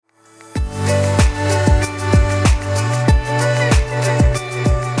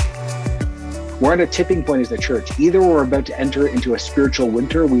We're at a tipping point as the church. Either we're about to enter into a spiritual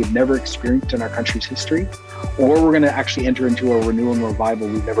winter we've never experienced in our country's history, or we're going to actually enter into a renewal and revival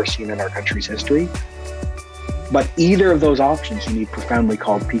we've never seen in our country's history. But either of those options, you need profoundly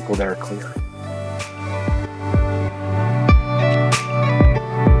called people that are clear.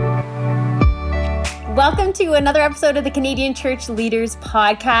 Welcome to another episode of the Canadian Church Leaders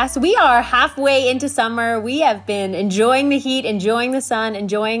Podcast. We are halfway into summer. We have been enjoying the heat, enjoying the sun,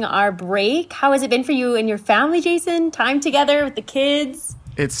 enjoying our break. How has it been for you and your family, Jason? Time together with the kids?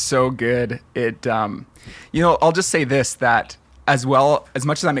 It's so good. I'll just say this, that as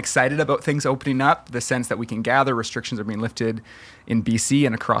much as I'm excited about things opening up, the sense that we can gather, restrictions are being lifted in BC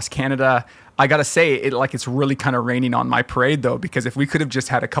and across Canada, I got to say, it's really kind of raining on my parade, though, because if we could have just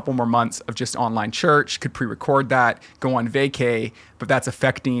had a couple more months of just online church, could pre-record that, go on vacay, but that's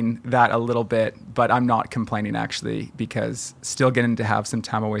affecting that a little bit. But I'm not complaining, actually, because still getting to have some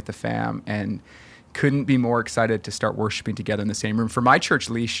time away with the fam, and couldn't be more excited to start worshiping together in the same room. For my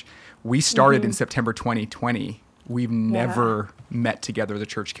church, Leash, we started in September 2020. We've never met together as a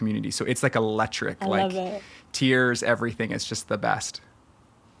church community. So it's like electric, I love it. Tears, everything. It's just the best.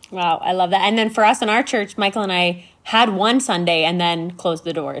 Wow, I love that. And then for us in our church, Michael and I had one Sunday and then closed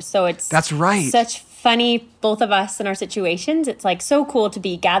the doors. So that's right. Such funny, both of us in our situations. It's like so cool to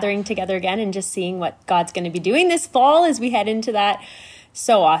be gathering together again and just seeing what God's going to be doing this fall as we head into that.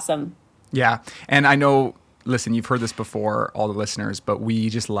 So awesome. Yeah. And I know, listen, you've heard this before, all the listeners, but we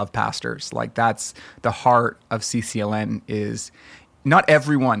just love pastors. Like, that's the heart of CCLN. Is not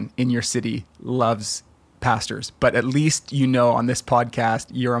everyone in your city loves pastors, but at least on this podcast,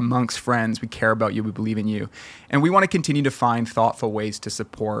 you're amongst friends. We care about you. We believe in you. And we want to continue to find thoughtful ways to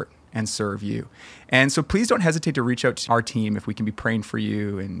support and serve you. And so please don't hesitate to reach out to our team if we can be praying for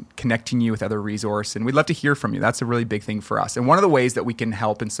you and connecting you with other resources. And we'd love to hear from you. That's a really big thing for us. And one of the ways that we can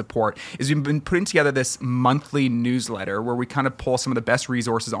help and support is we've been putting together this monthly newsletter where we kind of pull some of the best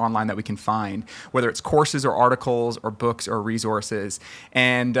resources online that we can find, whether it's courses or articles or books or resources.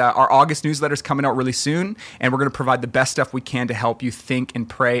 And our August newsletter is coming out really soon, and we're going to provide the best stuff we can to help you think and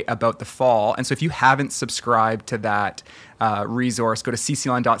pray about the fall. And so if you haven't subscribed to that resource, go to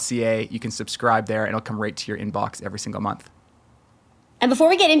ccln.ca. You can subscribe there, and it'll come right to your inbox every single month. And before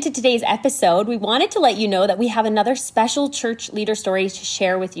we get into today's episode, we wanted to let you know that we have another special church leader story to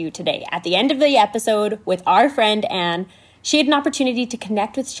share with you today. At the end of the episode, with our friend Anne, she had an opportunity to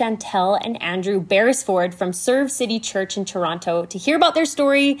connect with Chantel and Andrew Beresford from Serve City Church in Toronto to hear about their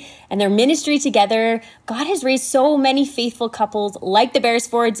story and their ministry together. God has raised so many faithful couples like the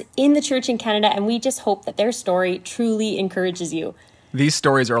Beresfords in the church in Canada, and we just hope that their story truly encourages you. These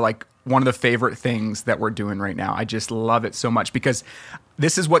stories are like one of the favorite things that we're doing right now. I just love it so much because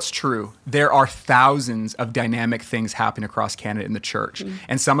this is what's true. There are thousands of dynamic things happening across Canada in the church.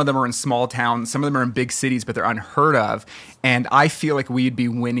 And some of them are in small towns, some of them are in big cities, but they're unheard of. And I feel like we'd be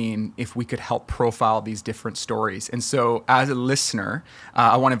winning if we could help profile these different stories. And so as a listener,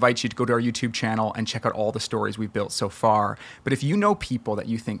 I want to invite you to go to our YouTube channel and check out all the stories we've built so far. But if you know people that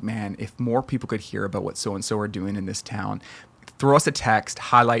you think, man, if more people could hear about what so-and-so are doing in this town, throw us a text,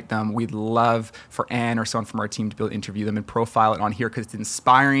 highlight them. We'd love for Anne or someone from our team to be able to interview them and profile it on here because it's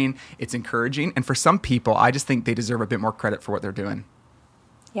inspiring, it's encouraging. And for some people, I just think they deserve a bit more credit for what they're doing.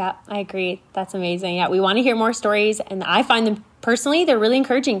 Yeah, I agree. That's amazing. Yeah, we want to hear more stories. And I find them personally, they're really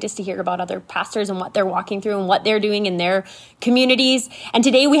encouraging just to hear about other pastors and what they're walking through and what they're doing in their communities. And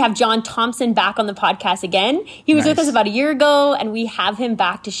today we have John Thompson back on the podcast again. He was with us about a year ago, and we have him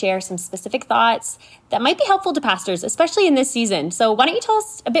back to share some specific thoughts that might be helpful to pastors, especially in this season. So why don't you tell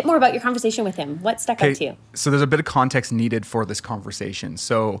us a bit more about your conversation with him? What stuck out to you? So there's a bit of context needed for this conversation.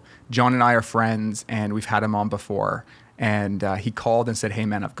 So John and I are friends, and we've had him on before. And he called and said, hey,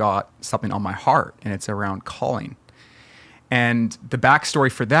 man, I've got something on my heart, and it's around calling. And the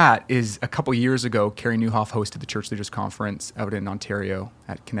backstory for that is a couple years ago, Carey Nieuwhof hosted the Church Leaders Conference out in Ontario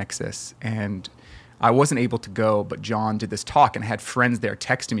at Connexus. And I wasn't able to go, but John did this talk, and I had friends there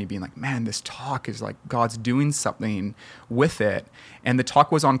texting me being like, man, this talk is like God's doing something with it. And the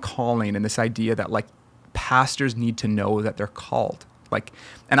talk was on calling and this idea that like pastors need to know that they're called. Like,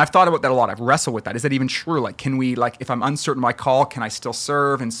 and I've thought about that a lot. I've wrestled with that. Is that even true? Like, can we, like, if I'm uncertain of my call, can I still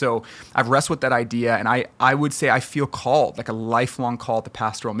serve? And so I've wrestled with that idea. And I would say I feel called, like a lifelong call to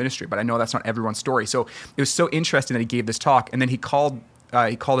pastoral ministry, but I know that's not everyone's story. So it was so interesting that he gave this talk. And then he called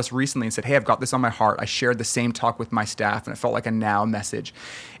he called us recently and said, hey, I've got this on my heart. I shared the same talk with my staff and it felt like a now message.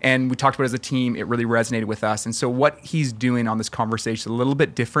 And we talked about it as a team. It really resonated with us. And so what he's doing on this conversation is a little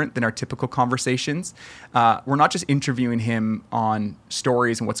bit different than our typical conversations. We're not just interviewing him on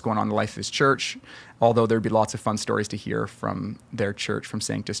stories and what's going on in the life of his church, although there'd be lots of fun stories to hear from their church, from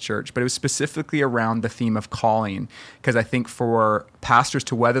Sanctus Church. But it was specifically around the theme of calling, because I think for pastors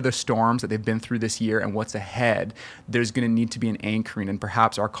to weather the storms that they've been through this year and what's ahead, there's going to need to be an anchoring, and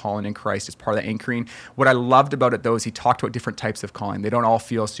perhaps our calling in Christ is part of the anchoring. What I loved about it, though, is he talked about different types of calling. They don't all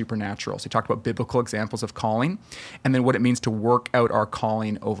feel supernatural. So he talked about biblical examples of calling, and then what it means to work out our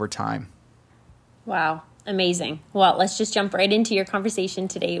calling over time. Wow, amazing. Well, let's just jump right into your conversation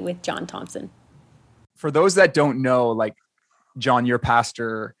today with John Thompson. For those that don't know, like John, you're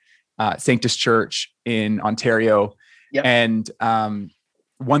pastor, Sanctus Church in Ontario. Yep. And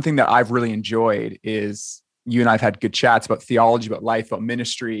one thing that I've really enjoyed is you and I've had good chats about theology, about life, about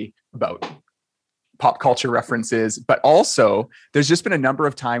ministry, about pop culture references, but also there's just been a number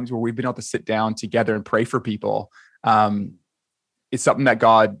of times where we've been able to sit down together and pray for people. It's something that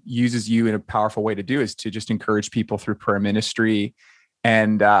God uses you in a powerful way to do, is to just encourage people through prayer ministry.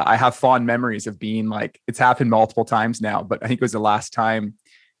 And I have fond memories of being like, it's happened multiple times now, but I think it was the last time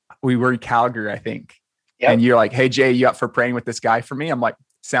we were in Calgary, I think. Yep. And you're like, hey, Jay, you up for praying with this guy for me? I'm like,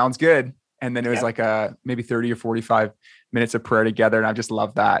 sounds good. And then it was like maybe 30 or 45 minutes of prayer together. And I just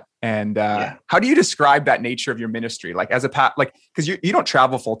love that. And how do you describe that nature of your ministry? Like as a because you don't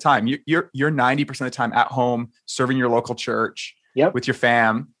travel full time. You're 90% of the time at home, serving your local church with your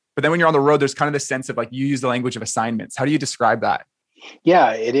fam. But then when you're on the road, there's kind of this sense of like, you use the language of assignments. How do you describe that?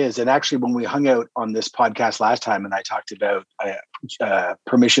 Yeah, it is. And actually, when we hung out on this podcast last time and I talked about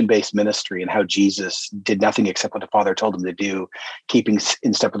permission-based ministry and how Jesus did nothing except what the Father told him to do, keeping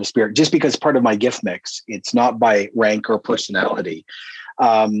in step with the Spirit, just because part of my gift mix, it's not by rank or personality.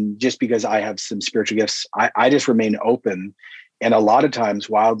 Just because I have some spiritual gifts, I just remain open. And a lot of times,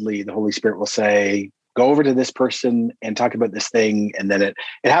 wildly, the Holy Spirit will say, go over to this person and talk about this thing. And then it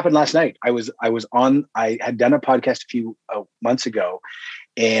happened last night. I had done a podcast a few months ago,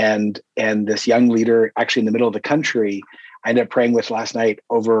 and this young leader, actually in the middle of the country, I ended up praying with last night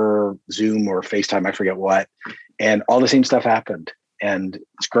over Zoom or FaceTime, I forget what. And all the same stuff happened. And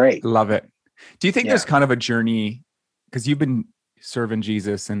it's great. Love it. Do you think there's kind of a journey, because you've been serving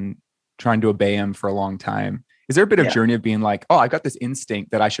Jesus and trying to obey him for a long time? Is there a bit of journey of being like, oh, I got this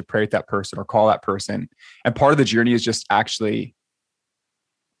instinct that I should pray with that person or call that person? And part of the journey is just actually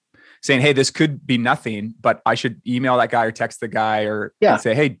saying, hey, this could be nothing, but I should email that guy or text the guy or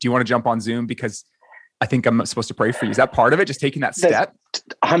say, hey, do you want to jump on Zoom? Because I think I'm supposed to pray for you. Is that part of it? Just taking that step?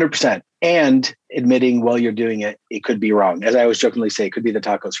 100%. And admitting while you're doing it, it could be wrong. As I always jokingly say, it could be the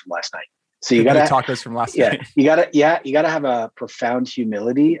tacos from last night. So you got to tacos from last night. You got to have a profound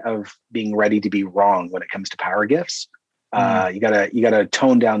humility of being ready to be wrong when it comes to power gifts. You got to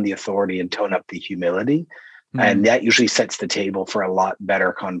tone down the authority and tone up the humility. And that usually sets the table for a lot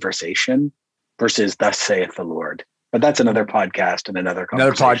better conversation versus thus saith the Lord. But that's another podcast and another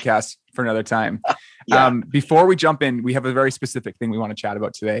conversation. Another podcast for another time. Before we jump in, we have a very specific thing we want to chat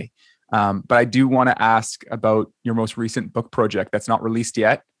about today. But I do want to ask about your most recent book project that's not released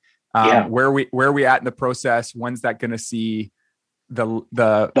yet. Where are we at in the process? When's that going to see the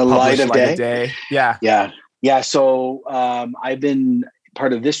light of day? Yeah. So I've been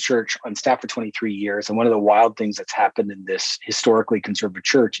part of this church on staff for 23 years. And one of the wild things that's happened in this historically conservative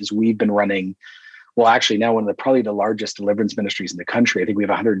church is we've been running, well, actually now one of probably the largest deliverance ministries in the country. I think we have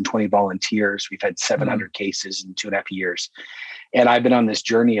 120 volunteers. We've had 700 cases in 2.5 years. And I've been on this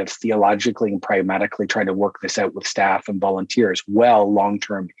journey of theologically and pragmatically trying to work this out with staff and volunteers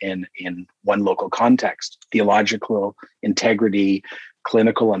long-term in one local context, theological integrity,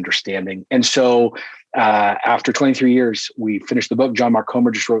 clinical understanding. And so after 23 years, we finished the book. John Mark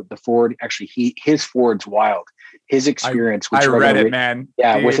Comer just wrote the foreword. Actually, his foreword's wild. His experience, which I read it, man.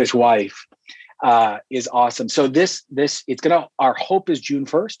 Yeah, with his wife, is awesome. So our hope is June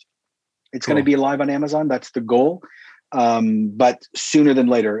 1st. It's going to be live on Amazon. That's the goal. But sooner than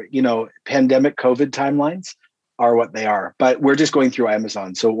later, pandemic COVID timelines are what they are, but we're just going through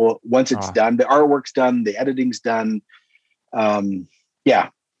Amazon. So once it's done, the artwork's done, the editing's done. Good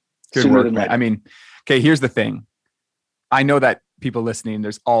work, man. I mean, okay, here's the thing. I know that people listening,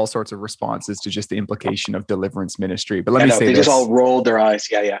 there's all sorts of responses to just the implication of deliverance ministry, but let me say they this. Just all rolled their eyes.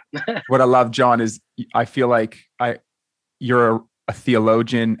 Yeah. What I love, John, is I feel like you're a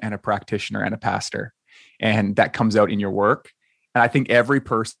theologian and a practitioner and a pastor. And that comes out in your work. And I think every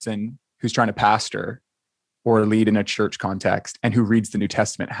person who's trying to pastor or lead in a church context and who reads the New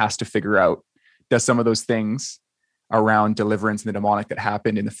Testament has to figure out, does some of those things around deliverance and the demonic that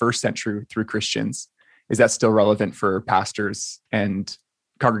happened in the first century through Christians. Is that still relevant for pastors and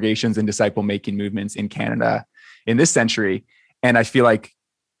congregations and disciple making movements in Canada in this century? And I feel like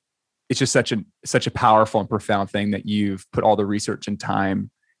it's just such a powerful and profound thing that you've put all the research and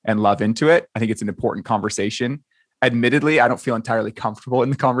time and love into it. I think it's an important conversation. Admittedly, I don't feel entirely comfortable in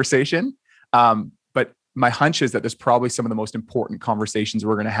the conversation. But my hunch is that there's probably some of the most important conversations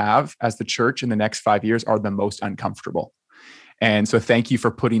we're going to have as the church in the next 5 years are the most uncomfortable. And so thank you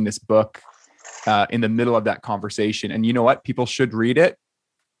for putting this book in the middle of that conversation. And you know what? People should read it,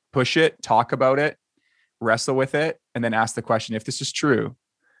 push it, talk about it, wrestle with it, and then ask the question, if this is true,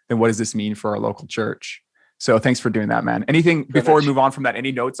 then what does this mean for our local church? So thanks for doing that, man. Anything before we move on from that?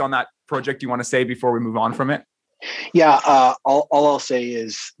 Any notes on that project you want to say before we move on from it? Yeah, all I'll say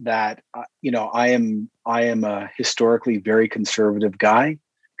is that I am a historically very conservative guy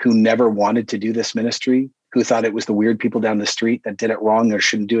who never wanted to do this ministry, who thought it was the weird people down the street that did it wrong or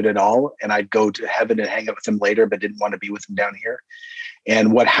shouldn't do it at all, and I'd go to heaven and hang out with them later, but didn't want to be with them down here.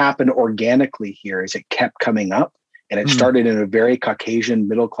 And what happened organically here is it kept coming up, and it started in a very Caucasian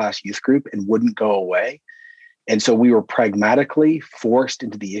middle-class youth group and wouldn't go away. And so we were pragmatically forced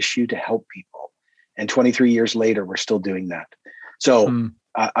into the issue to help people. And 23 years later, we're still doing that. So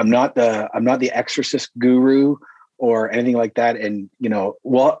I'm not the exorcist guru or anything like that. And,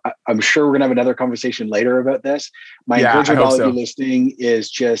 I'm sure we're going to have another conversation later about this. My encouragement to all of you listening is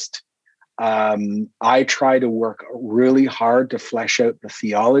just, I try to work really hard to flesh out the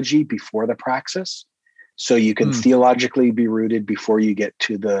theology before the praxis. So you can theologically be rooted before you get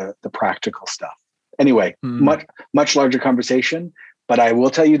to the practical stuff. Anyway, much larger conversation, but I will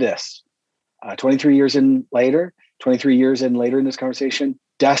tell you this, 23 years in later in this conversation,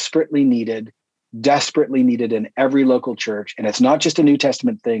 desperately needed in every local church. And it's not just a New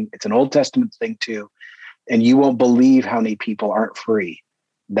Testament thing, it's an Old Testament thing too. And you won't believe how many people aren't free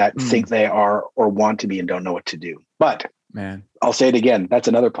that think they are or want to be and don't know what to do. But man, I'll say it again, that's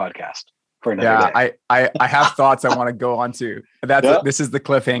another podcast for another day. I have thoughts I want to go on to. This is the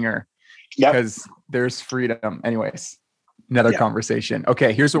cliffhanger. Because there's freedom. Anyways, another conversation.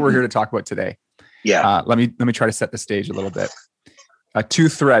 Okay, here's what we're here to talk about today. Let me try to set the stage a little bit. Two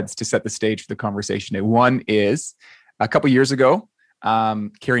threads to set the stage for the conversation today. One is a couple of years ago,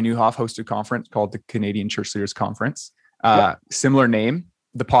 Carey Nieuwhof hosted a conference called the Canadian Church Leaders Conference. Similar name,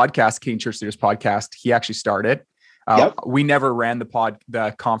 the podcast, Canadian Church Leaders Podcast. He actually started. We never ran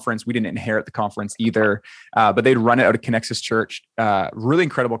the conference. We didn't inherit the conference either, but they'd run it out of Connexus Church. Really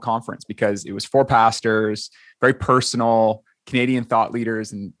incredible conference because it was for pastors, very personal, Canadian thought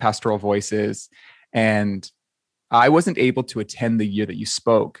leaders and pastoral voices. And I wasn't able to attend the year that you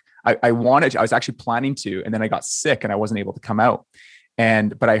spoke. I was actually planning to, and then I got sick and I wasn't able to come out.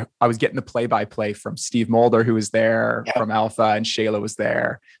 But I was getting the play-by-play from Steve Mulder, who was there, from Alpha, and Shayla was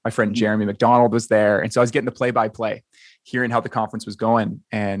there. My friend Jeremy McDonald was there. And so I was getting the play-by-play, hearing how the conference was going.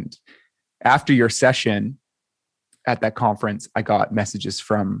 And after your session at that conference, I got messages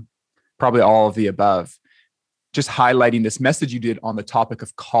from probably all of the above, just highlighting this message you did on the topic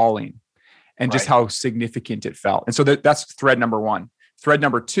of calling and just how significant it felt. And so that's thread number one. Thread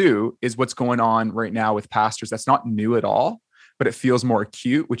number two is what's going on right now with pastors. That's not new at all, but it feels more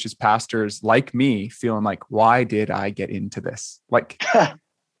acute, which is pastors like me feeling like, why did I get into this? Like,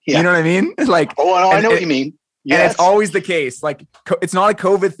 you know what I mean? Like, I know what you mean. Yes. And it's always the case. Like, it's not a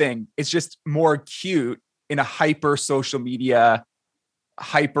COVID thing. It's just more acute in a hyper social media,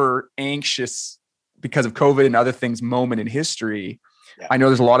 hyper anxious because of COVID and other things moment in history. I know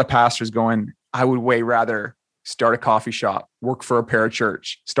there's a lot of pastors going, I would way rather start a coffee shop, work for a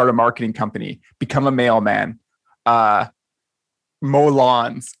parachurch, start a marketing company, become a mailman, mow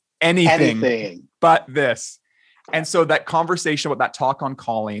lawns, anything but this. And so that conversation about that talk on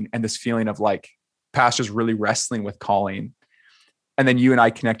calling and this feeling of like pastors really wrestling with calling, and then you and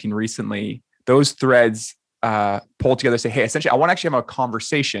I connecting recently, those threads pull together, say, hey, essentially, I want to actually have a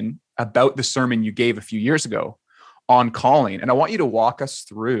conversation about the sermon you gave a few years ago on calling. And I want you to walk us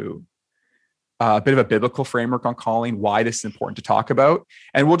through a bit of a biblical framework on calling, why this is important to talk about.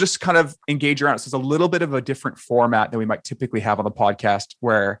 And we'll just kind of engage around it. So it's a little bit of a different format than we might typically have on the podcast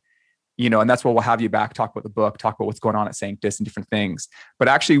where, and that's where we'll have you back, talk about the book, talk about what's going on at Sanctus and different things. But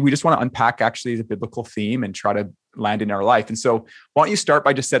actually, we just want to unpack actually the biblical theme and try to land in our life. And so why don't you start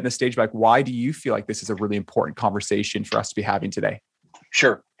by just setting the stage, like, why do you feel like this is a really important conversation for us to be having today?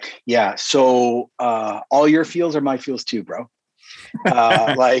 Sure. Yeah. So all your feels are my feels too, bro.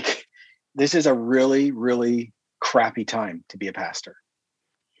 Like, this is a really, really crappy time to be a pastor.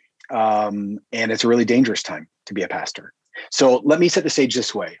 And it's a really dangerous time to be a pastor. So let me set the stage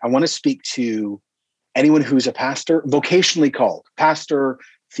this way. I want to speak to anyone who's a pastor, vocationally called, pastor,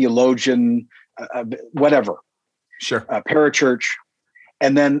 theologian, whatever, Sure. Parachurch.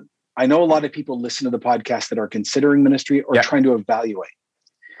 And then I know a lot of people listen to the podcast that are considering ministry or trying to evaluate.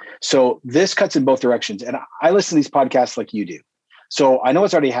 So this cuts in both directions. And I listen to these podcasts like you do. So I know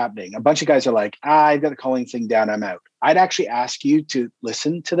it's already happening. A bunch of guys are like, I've got the calling thing down, I'm out. I'd actually ask you to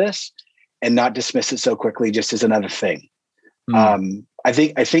listen to this and not dismiss it so quickly just as another thing. I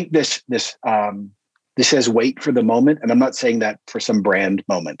think this has weight for the moment. And I'm not saying that for some brand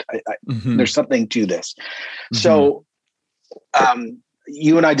moment. There's something to this. So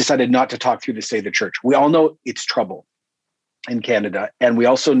you and I decided not to talk through the state of the church. We all know it's trouble in Canada. And we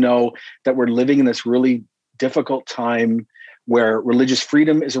also know that we're living in this really difficult time where religious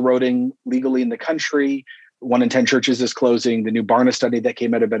freedom is eroding legally in the country. 1 in 10 churches is closing. The new Barna study that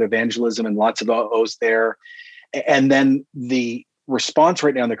came out about evangelism and lots of O's there. And then the response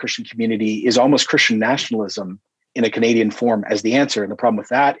right now in the Christian community is almost Christian nationalism in a Canadian form as the answer. And the problem with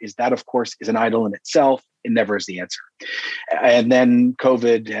that, of course, is an idol in itself. It never is the answer. And then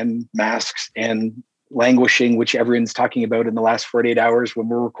COVID and masks and languishing, which everyone's talking about in the last 48 hours when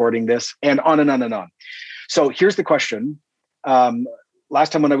we're recording this, and on and on and on. So here's the question.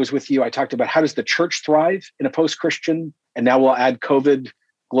 Last time when I was with you, I talked about how does the church thrive in a post-Christian, and now we'll add COVID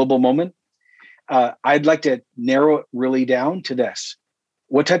global moment. I'd like to narrow it really down to this.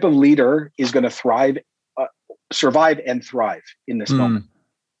 What type of leader is going to thrive, survive and thrive in this moment?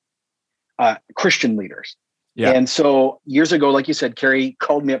 Christian leaders. Yeah. And so years ago, like you said, Kerry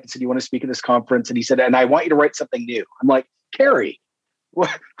called me up and said, you want to speak at this conference? And he said, and I want you to write something new. I'm like, Kerry,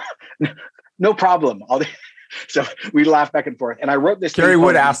 no problem. So we laughed back and forth. And I wrote this. Kerry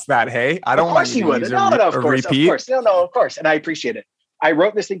would ask that, hey? I don't want you to use a repeat. Of course. And I appreciate it. I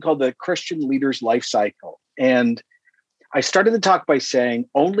wrote this thing called the Christian Leader's Life Cycle. And I started the talk by saying,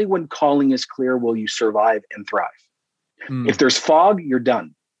 only when calling is clear will you survive and thrive. If there's fog, you're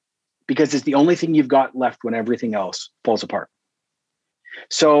done. Because it's the only thing you've got left when everything else falls apart.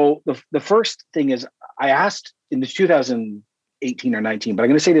 So the first thing is, I asked in the 2018 or 19, but I'm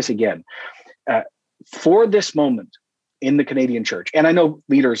going to say this again. For this moment in the Canadian church, and I know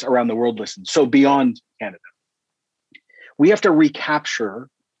leaders around the world listen, so beyond Canada, we have to recapture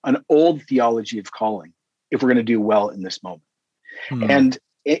an old theology of calling if we're going to do well in this moment. And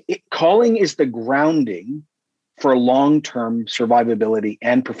calling is the grounding for long-term survivability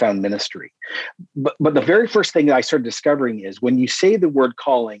and profound ministry. But the very first thing that I started discovering is when you say the word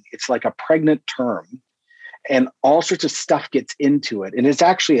calling, it's like a pregnant term and all sorts of stuff gets into it. And it's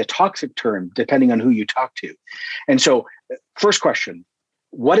actually a toxic term depending on who you talk to. And so first question,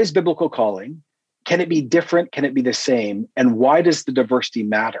 what is biblical calling? Can it be different? Can it be the same? And why does the diversity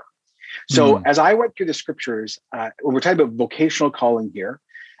matter? So as I went through the scriptures, when we're talking about vocational calling here,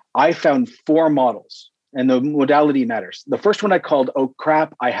 I found 4 models. And the modality matters. The first one I called, oh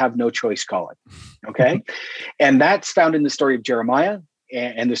crap, I have no choice calling. Okay. And that's found in the story of Jeremiah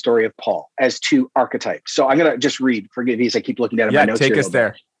and the story of Paul as 2 archetypes. So I'm going to just read, forgive me as I keep looking at my notes. Take us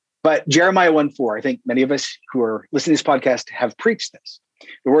there. But Jeremiah 1:4, I think many of us who are listening to this podcast have preached this.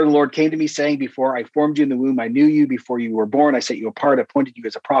 The word of the Lord came to me saying, before I formed you in the womb, I knew you. Before you were born, I set you apart, appointed you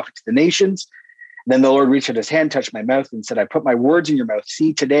as a prophet to the nations. Then the Lord reached out his hand, touched my mouth, and said, I put my words in your mouth.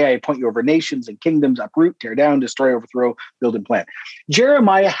 See, today I appoint you over nations and kingdoms, uproot, tear down, destroy, overthrow, build, and plant.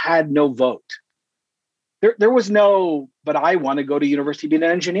 Jeremiah had no vote. There was no, but I want to go to university to be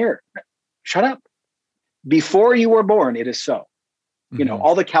an engineer. Shut up. Before you were born, it is so. You know,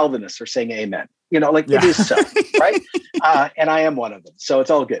 all the Calvinists are saying amen. It is so, right? And I am one of them. So it's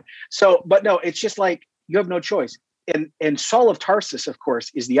all good. So, but no, it's just like you have no choice. And Saul of Tarsus, of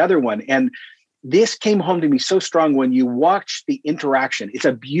course, is the other one. And this came home to me so strong when you watch the interaction. It's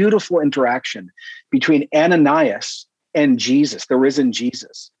a beautiful interaction between Ananias and Jesus, the risen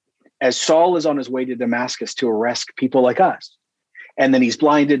Jesus, as Saul is on his way to Damascus to arrest people like us. And then he's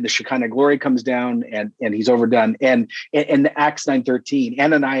blinded, the Shekinah glory comes down and he's overdone. And in Acts 9:13,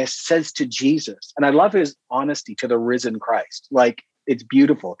 Ananias says to Jesus, and I love his honesty to the risen Christ, like it's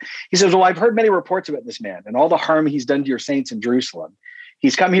beautiful. He says, well, I've heard many reports about this man and all the harm he's done to your saints in Jerusalem.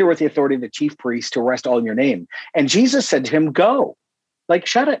 He's come here with the authority of the chief priest to arrest all in your name. And Jesus said to him, go, like,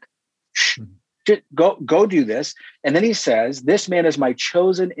 shut it. Just go do this. And then he says, this man is my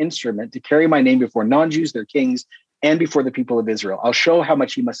chosen instrument to carry my name before non-Jews, their kings, and before the people of Israel. I'll show how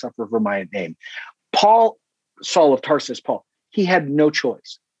much he must suffer for my name. Paul, Saul of Tarsus, Paul, he had no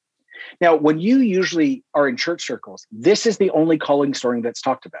choice. Now, when you usually are in church circles, this is the only calling story that's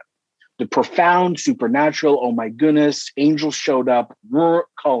talked about. The profound, supernatural, oh my goodness, angels showed up,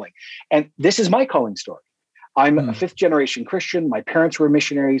 calling. And this is my calling story. I'm a 5th generation Christian. My parents were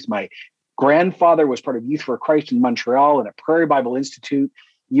missionaries. My grandfather was part of Youth for Christ in Montreal and a Prairie Bible Institute.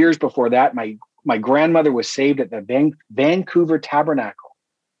 Years before that, my grandmother was saved at the Vancouver Tabernacle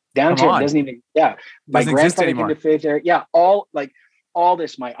downtown. Doesn't even, yeah. My grandfather came to faith there. Yeah. All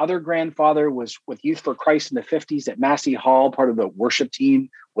this. My other grandfather was with Youth for Christ in the 50s at Massey Hall, part of the worship team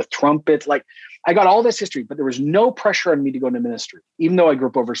with trumpets. Like, I got all this history, but there was no pressure on me to go into ministry, even though I grew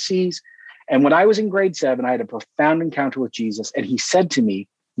up overseas. And when I was in grade 7, I had a profound encounter with Jesus. And he said to me,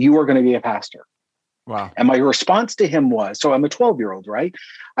 "You are going to be a pastor." Wow. And my response to him was, so I'm a 12-year-old, right?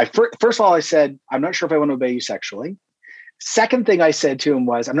 First of all, I said, "I'm not sure if I want to obey you sexually." Second thing I said to him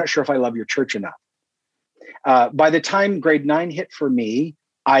was, "I'm not sure if I love your church enough." By the time grade 9 hit for me,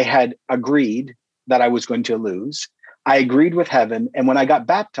 I had agreed that I was going to lose. I agreed with heaven. And when I got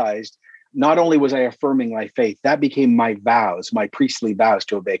baptized, not only was I affirming my faith, that became my vows, my priestly vows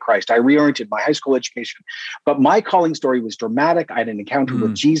to obey Christ. I reoriented my high school education, but my calling story was dramatic. I had an encounter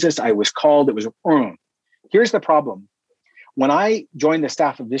with Jesus. I was called. It was, Here's the problem. When I joined the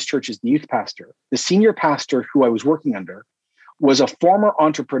staff of this church as the youth pastor, the senior pastor who I was working under was a former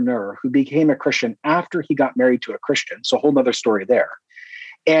entrepreneur who became a Christian after he got married to a Christian. So a whole nother story there.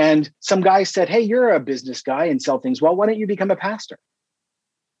 And some guy said, "Hey, you're a business guy and sell things well. Why don't you become a pastor?"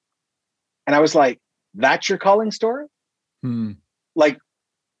 And I was like, "That's your calling story?" Like,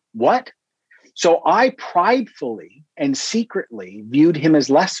 what? So I pridefully and secretly viewed him as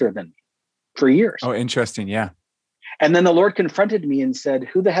lesser than me for years. Oh, interesting. Yeah. And then the Lord confronted me and said,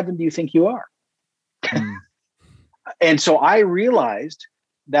 "Who the heaven do you think you are?" And so I realized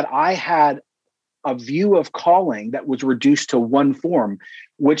that I had a view of calling that was reduced to one form,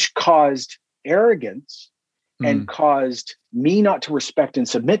 which caused arrogance and caused me not to respect and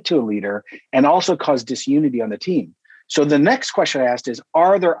submit to a leader, and also caused disunity on the team. So the next question I asked is,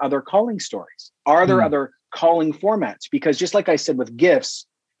 are there other calling stories? Are there other calling formats? Because just like I said with gifts,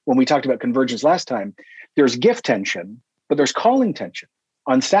 when we talked about convergence last time, there's gift tension, but there's calling tension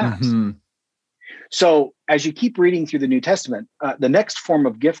on staffs. So as you keep reading through the New Testament, the next form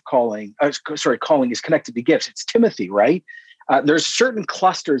of calling is connected to gifts. It's Timothy, right? There's certain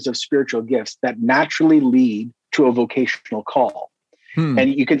clusters of spiritual gifts that naturally lead to a vocational call.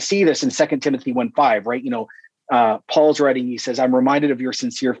 And you can see this in 2 Timothy 1:5, right? Paul's writing, he says, "I'm reminded of your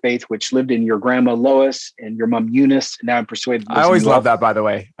sincere faith, which lived in your grandma Lois and your mom Eunice, and now I'm persuaded." I always love that, by the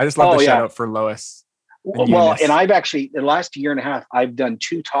way. I just love the shout out for Lois. And I've actually, in the last year and a half, I've done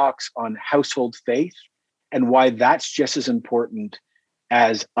 2 talks on household faith and why that's just as important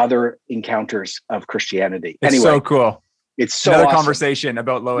as other encounters of Christianity. It's so cool. It's so another awesome. Conversation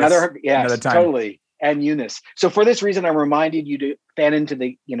about Lois. Another time. Totally. And Eunice. So for this reason, I'm reminding you to fan into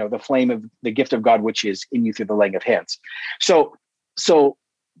the flame of the gift of God, which is in you through the laying of hands. So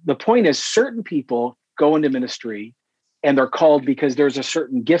the point is, certain people go into ministry and they're called because there's a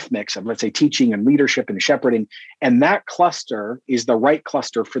certain gift mix of, let's say, teaching and leadership and shepherding. And that cluster is the right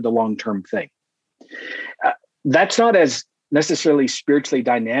cluster for the long-term thing. That's not as necessarily spiritually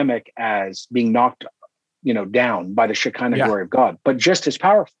dynamic as being knocked, down by the Shekinah glory of God, but just as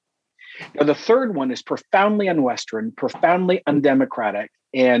powerful. Now, the third one is profoundly un-Western, profoundly undemocratic.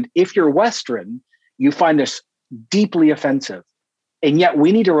 And if you're Western, you find this deeply offensive. And yet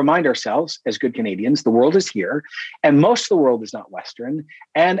we need to remind ourselves as good Canadians, the world is here, and most of the world is not Western.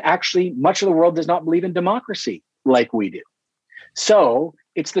 And actually, much of the world does not believe in democracy like we do. So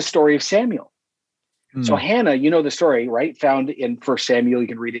it's the story of Samuel. So Hannah, the story, right? Found in 1 Samuel, you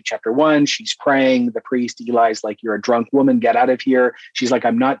can read it, chapter 1. She's praying. The priest, Eli's like, "You're a drunk woman, get out of here." She's like,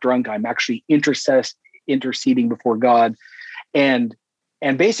 "I'm not drunk. I'm actually interceding before God." And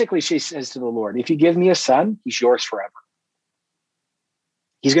basically she says to the Lord, "If you give me a son, he's yours forever.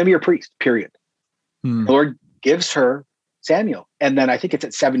 He's going to be your priest, period." The Lord gives her Samuel. And then I think it's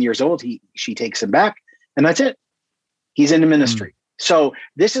at 7 years old, she takes him back, and that's it. He's into ministry. So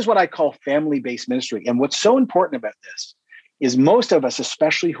this is what I call family-based ministry. And what's so important about this is most of us,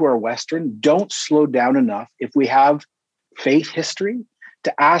 especially who are Western, don't slow down enough if we have faith history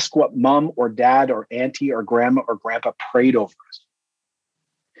to ask what mom or dad or auntie or grandma or grandpa prayed over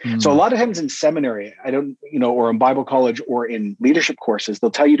us. So a lot of times in seminary, or in Bible college or in leadership courses, they'll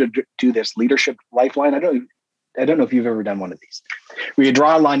tell you to do this leadership lifeline. I don't know if you've ever done one of these, where you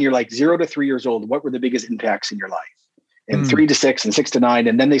draw a line, you're like 0 to 3 years old. What were the biggest impacts in your life? And 3 to 6 and 6 to 9.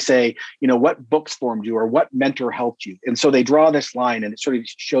 And then they say, what books formed you or what mentor helped you? And so they draw this line and it sort of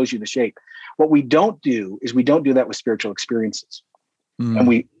shows you the shape. What we don't do is we don't do that with spiritual experiences.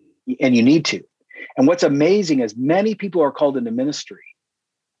 And you need to. And what's amazing is many people who are called into ministry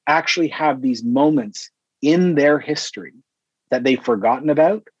actually have these moments in their history that they've forgotten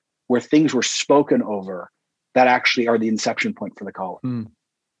about, where things were spoken over that actually are the inception point for the call.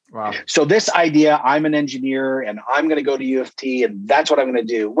 Wow. So this idea, I'm an engineer and I'm going to go to U of T and that's what I'm going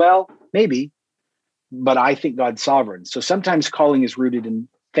to do. Well, maybe, but I think God's sovereign. So sometimes calling is rooted in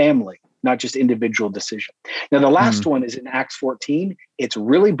family, not just individual decision. Now, the last one is in Acts 14. It's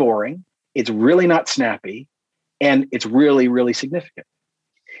really boring. It's really not snappy. And it's really, really significant.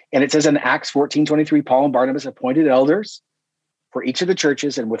 And it says in Acts 14:23, Paul and Barnabas appointed elders for each of the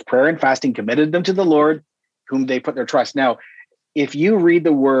churches and with prayer and fasting committed them to the Lord, whom they put their trust. Now, if you read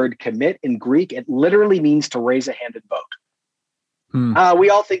the word commit in Greek, it literally means to raise a hand and vote. We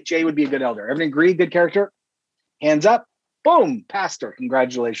all think Jay would be a good elder. Everyone agree? Good character? Hands up. Boom. Pastor.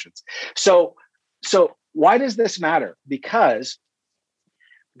 Congratulations. So why does this matter? Because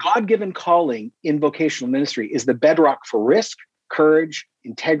God-given calling in vocational ministry is the bedrock for risk, courage,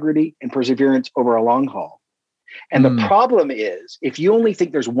 integrity, and perseverance over a long haul. And the problem is, if you only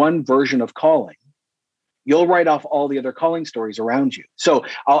think there's one version of calling, you'll write off all the other calling stories around you. So,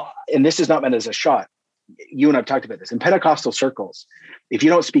 and this is not meant as a shot. You and I've talked about this. In Pentecostal circles, if you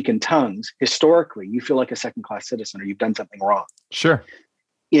don't speak in tongues, historically, you feel like a second-class citizen or you've done something wrong. Sure.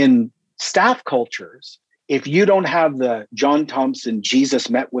 In staff cultures, if you don't have the John Thompson, Jesus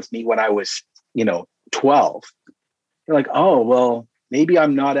met with me when I was, 12, you're like, oh, well, maybe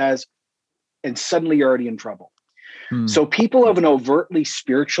I'm not as, and suddenly you're already in trouble. So people of an overtly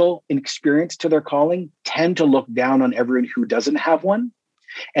spiritual experience to their calling tend to look down on everyone who doesn't have one.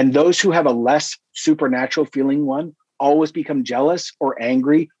 And those who have a less supernatural feeling one always become jealous or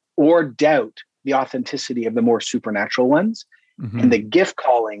angry or doubt the authenticity of the more supernatural ones. And the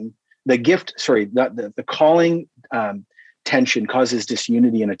calling tension causes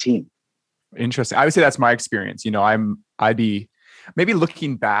disunity in a team. Interesting. I would say that's my experience. I'd be maybe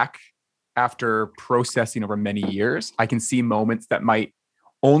looking back after processing over many years, I can see moments that might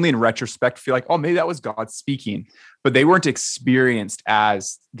only in retrospect feel like, oh, maybe that was God speaking, but they weren't experienced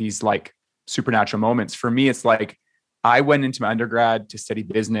as these like supernatural moments. For me, it's like I went into my undergrad to study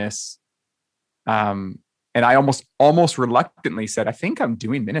business. And I almost reluctantly said, I think I'm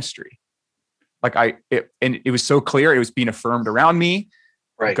doing ministry. And it was so clear. It was being affirmed around me.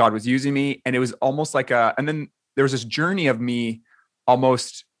 Right. God was using me. And it was almost like and then there was this journey of me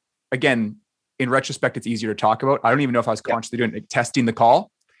almost, again, in retrospect, it's easier to talk about. I don't even know if I was consciously doing it, testing the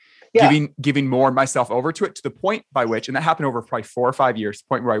call, giving more of myself over to it, to the point by which, and that happened over probably 4 or 5 years, the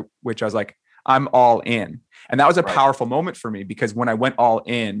point which I was like, I'm all in. And that was a powerful moment for me, because when I went all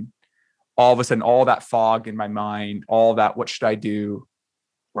in, all of a sudden, all that fog in my mind, all that, what should I do?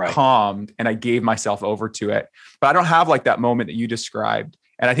 Calmed, and I gave myself over to it. But I don't have like that moment that you described.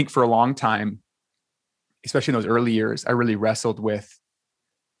 And I think for a long time, especially in those early years, I really wrestled with,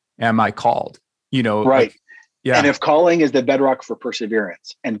 am I called? Right. And if calling is the bedrock for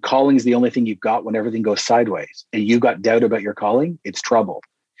perseverance, and calling is the only thing you've got when everything goes sideways, and you've got doubt about your calling, it's trouble.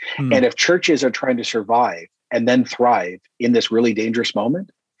 And if churches are trying to survive and then thrive in this really dangerous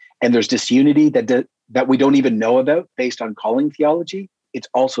moment, and there's disunity that we don't even know about based on calling theology, it's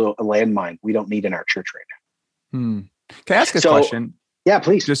also a landmine we don't need in our church right now. Can I ask a question? Yeah,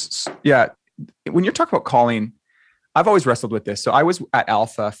 please. When you're talking about calling, I've always wrestled with this. So I was at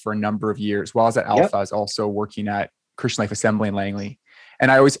Alpha for a number of years. While I was at Alpha, I was also working at Christian Life Assembly in Langley.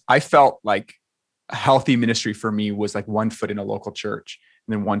 And I felt like a healthy ministry for me was like 1 foot in a local church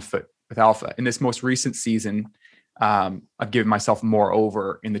and then 1 foot with Alpha. In this most recent season, I've given myself more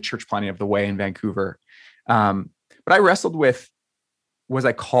over in the church planting of the Way in Vancouver. But I wrestled with,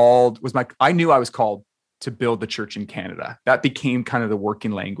 I knew I was called to build the church in Canada. That became kind of the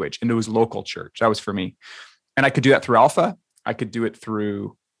working language, and it was local church. That was for me. And I could do that through Alpha. I could do it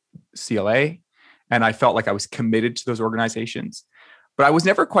through CLA. And I felt like I was committed to those organizations, but I was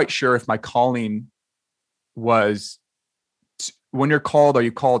never quite sure if my calling was, when you're called, are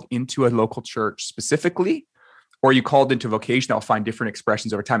you called into a local church specifically, or are you called into vocation that will find different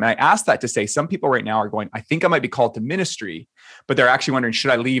expressions over time? And I asked that to say, some people right now are going, I think I might be called to ministry, but they're actually wondering,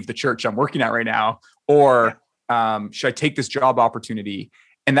 should I leave the church I'm working at right now? Or should I take this job opportunity?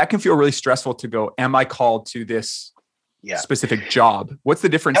 And that can feel really stressful to go, am I called to this specific job? What's the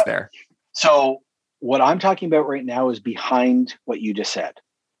difference there? So what I'm talking about right now is behind what you just said.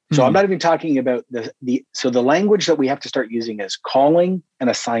 So I'm not even talking about the language that we have to start using is calling and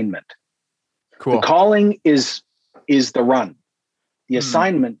assignment. Cool. The calling is the run. The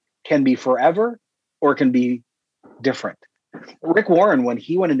assignment can be forever or it can be different. Rick Warren, when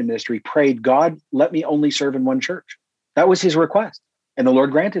he went into ministry, prayed, God, let me only serve in one church. That was his request. And the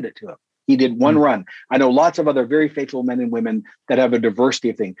Lord granted it to him. He did one run. I know lots of other very faithful men and women that have a diversity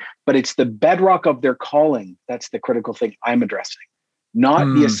of things, but it's the bedrock of their calling. That's the critical thing I'm addressing, not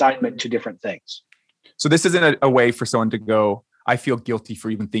the assignment to different things. So this isn't a way for someone to go, I feel guilty for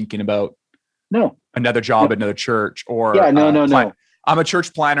even thinking about No. another job, another church, or Yeah, no. I'm a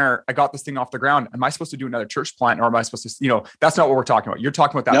church planner. I got this thing off the ground. Am I supposed to do another church plant, or am I supposed to, that's not what we're talking about. You're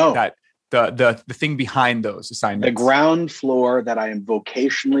talking about the thing behind those assignments. The ground floor that I am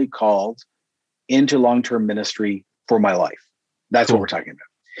vocationally called into long-term ministry for my life. That's Cool. what we're talking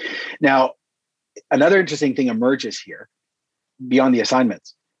about. Now, another interesting thing emerges here beyond the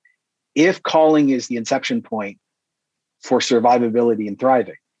assignments. If calling is the inception point for survivability and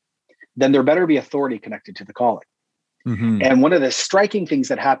thriving, then there better be authority connected to the calling. Mm-hmm. And one of the striking things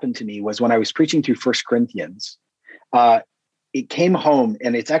that happened to me was when I was preaching through 1 Corinthians, it came home,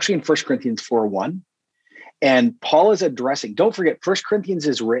 and it's actually in 1 Corinthians 4:1. And Paul is addressing, don't forget, 1 Corinthians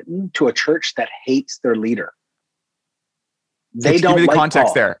is written to a church that hates their leader. They don't give me the like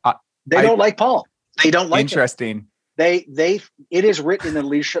context Paul. there. They don't like Paul. They don't like Interesting. him. It is written in a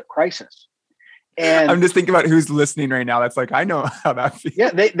leadership crisis. And I'm just thinking about who's listening right now. That's like, I know how that feels.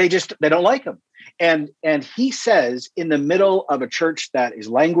 yeah, they don't like him. And he says, in the middle of a church that is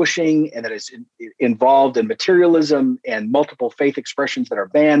languishing and that is involved in materialism and multiple faith expressions that are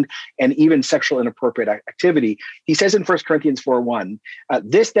banned and even sexual inappropriate activity, he says in 1 Corinthians 4:1,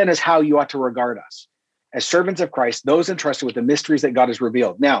 this then is how you ought to regard us as servants of Christ, those entrusted with the mysteries that God has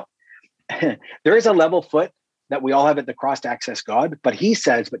revealed. Now, there is a level foot that we all have at the cross to access God, but he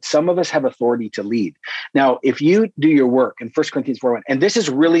says, but some of us have authority to lead. Now, if you do your work in 1 Corinthians 4:1, and this is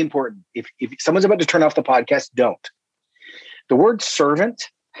really important, if someone's about to turn off the podcast, don't. The word servant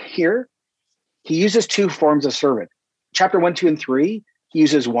here, he uses two forms of servant. Chapter 1, 2, and 3, he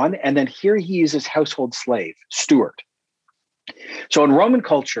uses one, and then here he uses household slave, steward. So in Roman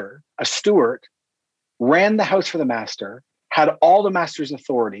culture, a steward ran the house for the master, had all the master's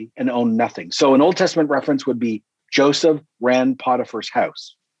authority, and owned nothing. So an Old Testament reference would be Joseph ran Potiphar's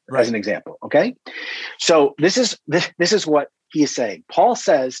house, as an example. Okay. So this is what he is saying. Paul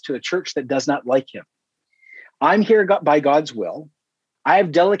says to a church that does not like him, I'm here by God's will. I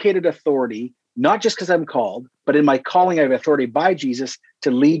have delegated authority, not just because I'm called, but in my calling, I have authority by Jesus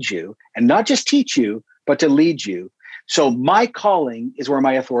to lead you, and not just teach you, but to lead you. So my calling is where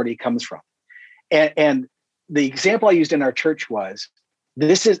my authority comes from. And the example I used in our church was,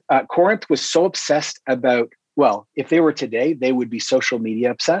 Corinth was so obsessed about, well, if they were today, they would be social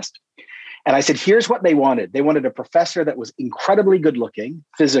media obsessed. And I said, here's what they wanted. They wanted a professor that was incredibly good looking,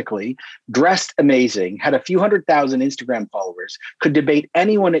 physically, dressed amazing, had a few 100,000 Instagram followers, could debate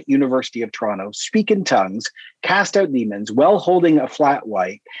anyone at University of Toronto, speak in tongues, cast out demons, while holding a flat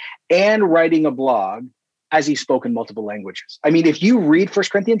white, and writing a blog as he spoke in multiple languages. I mean, if you read 1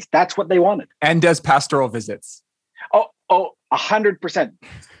 Corinthians, that's what they wanted. And does pastoral visits. Oh, 100%.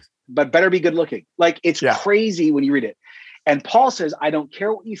 But better be good looking. Like, it's crazy when you read it. And Paul says, I don't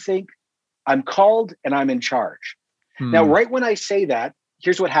care what you think. I'm called and I'm in charge. Now, right when I say that,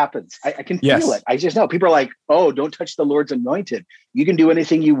 here's what happens. I can feel it. I just know. People are like, oh, don't touch the Lord's anointed. You can do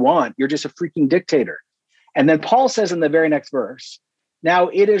anything you want. You're just a freaking dictator. And then Paul says in the very next verse, now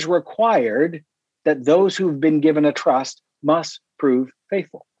it is required that those who've been given a trust must prove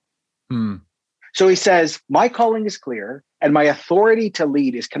faithful. So he says, my calling is clear and my authority to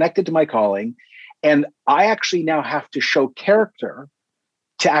lead is connected to my calling. And I actually now have to show character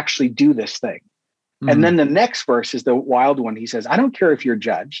to actually do this thing. And then the next verse is the wild one. He says, I don't care if you're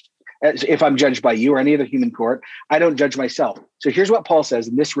judged, if I'm judged by you or any other human court, I don't judge myself. So here's what Paul says,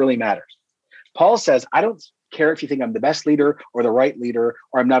 and this really matters. Paul says, I don't care if you think I'm the best leader or the right leader,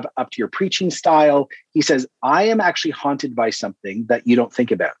 or I'm not up to your preaching style. He says, I am actually haunted by something that you don't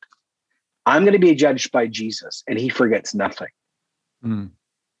think about. I'm going to be judged by Jesus, and he forgets nothing.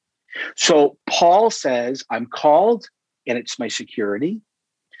 So Paul says, I'm called, and it's my security.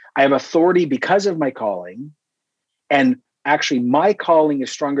 I have authority because of my calling. And actually, my calling is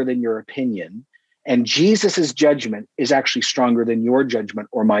stronger than your opinion. And Jesus's judgment is actually stronger than your judgment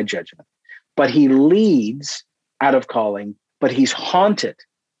or my judgment. But he leads out of calling, but he's haunted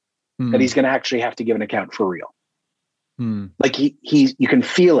that he's going to actually have to give an account for real. Like you can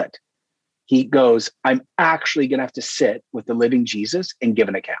feel it. He goes, I'm actually going to have to sit with the living Jesus and give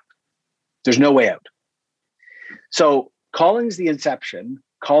an account. There's no way out. So calling's the inception,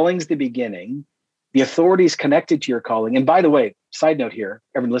 calling's the beginning, the authority is connected to your calling. And by the way, side note here,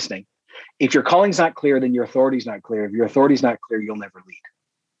 everyone listening, if your calling's not clear, then your authority's not clear. If your authority's not clear, you'll never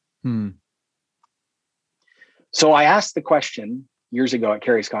lead. So I asked the question years ago at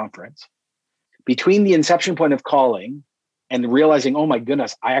Carrie's conference, between the inception point of calling and realizing, oh my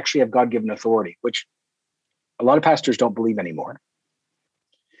goodness, I actually have God-given authority, which a lot of pastors don't believe anymore.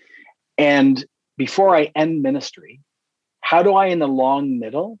 And before I end ministry, how do I, in the long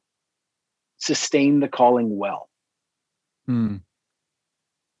middle, sustain the calling well?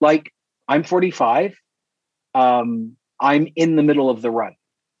 Like, I'm 45. I'm in the middle of the run.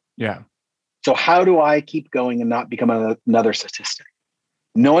 Yeah. So how do I keep going and not become another statistic?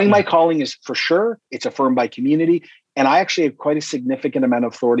 Knowing my calling is for sure, it's affirmed by community. And I actually have quite a significant amount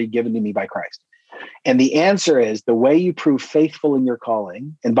of authority given to me by Christ. And the answer is the way you prove faithful in your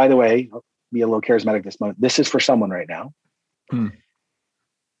calling. And by the way, I'll be a little charismatic this moment. This is for someone right now.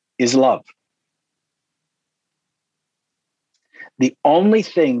 Is love. The only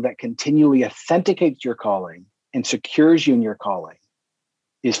thing that continually authenticates your calling and secures you in your calling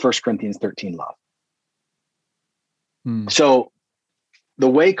is 1 Corinthians 13 love. So the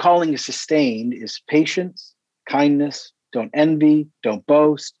way calling is sustained is patience, kindness, don't envy, don't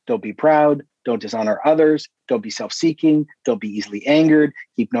boast, don't be proud, don't dishonor others, don't be self-seeking, don't be easily angered,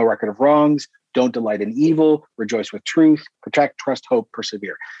 keep no record of wrongs, don't delight in evil, rejoice with truth, protect, trust, hope,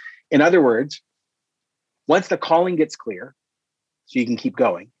 persevere. In other words, once the calling gets clear, so you can keep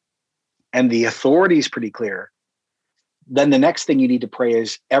going, and the authority is pretty clear, then the next thing you need to pray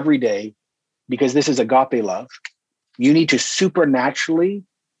is every day, because this is agape love, you need to supernaturally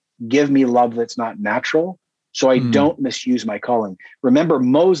give me love that's not natural so I don't misuse my calling. Remember,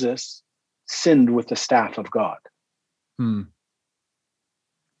 Moses sinned with the staff of God.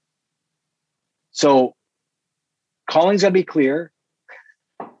 So calling's got to be clear.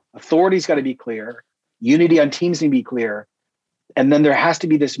 Authority's got to be clear. Unity on teams need to be clear. And then there has to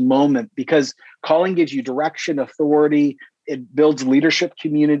be this moment, because calling gives you direction, authority. It builds leadership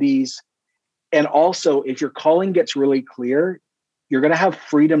communities. And also, if your calling gets really clear, you're going to have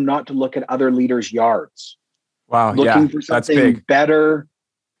freedom not to look at other leaders' yards. Wow. Looking for something better,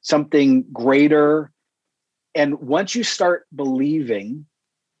 something greater. And once you start believing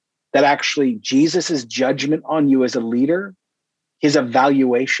that actually Jesus's judgment on you as a leader, his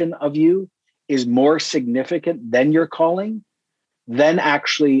evaluation of you is more significant than your calling, then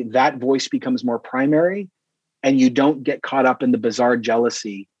actually that voice becomes more primary, and you don't get caught up in the bizarre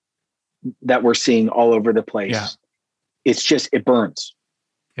jealousy that we're seeing all over the place. Yeah. It's just, it burns.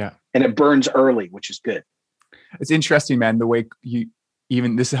 Yeah. And it burns early, which is good. It's interesting, man, the way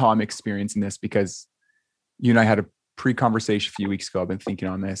this is how I'm experiencing this, because you and I had a pre-conversation a few weeks ago. I've been thinking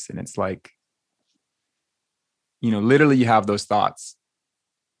on this, and it's like, literally you have those thoughts.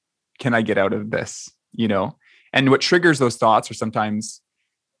 Can I get out of this? And what triggers those thoughts are sometimes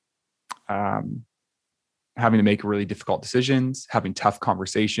having to make really difficult decisions, having tough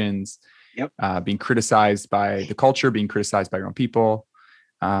conversations, being criticized by the culture, being criticized by your own people.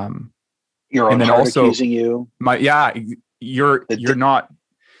 Your own heart accusing you. You're not.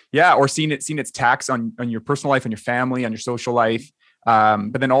 Yeah. Or seeing its tax on your personal life, on your family, on your social life.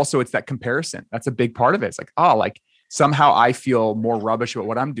 But then also it's that comparison. That's a big part of it. It's like, somehow I feel more rubbish about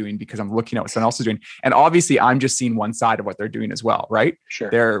what I'm doing because I'm looking at what someone else is doing. And obviously I'm just seeing one side of what they're doing as well. Right. Sure.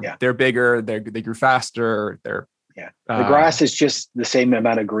 They're bigger. They grew faster. The grass is just the same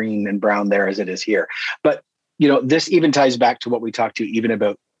amount of green and brown there as it is here. But, this even ties back to what we talked to even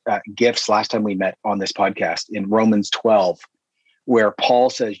about gifts last time we met on this podcast in Romans 12, where Paul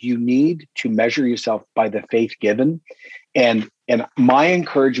says you need to measure yourself by the faith given. And my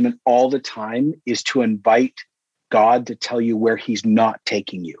encouragement all the time is to invite God to tell you where he's not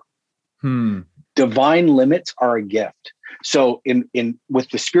taking you. Divine limits are a gift. So with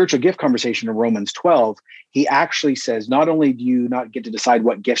the spiritual gift conversation in Romans 12, he actually says, not only do you not get to decide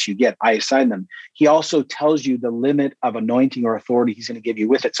what gifts you get, I assign them. He also tells you the limit of anointing or authority he's going to give you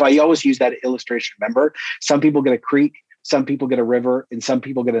with it. So I always use that illustration. Remember, some people get a creek, some people get a river, and some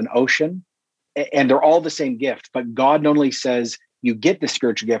people get an ocean, and they're all the same gift. But God not only says you get the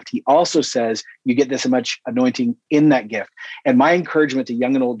spiritual gift, he also says you get this much anointing in that gift. And my encouragement to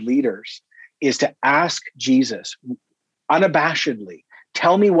young and old leaders is to ask Jesus unabashedly,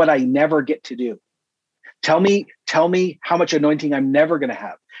 tell me what I never get to do. Tell me how much anointing I'm never going to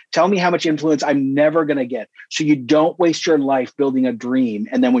have. Tell me how much influence I'm never going to get. So you don't waste your life building a dream.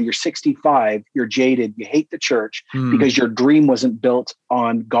 And then when you're 65, you're jaded, you hate the church because your dream wasn't built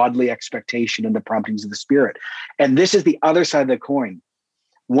on godly expectation and the promptings of the Spirit. And this is the other side of the coin.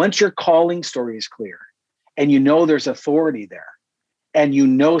 Once your calling story is clear and there's authority there and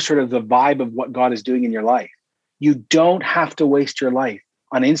sort of the vibe of what God is doing in your life, you don't have to waste your life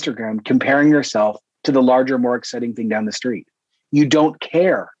on Instagram comparing yourself to the larger, more exciting thing down the street. You don't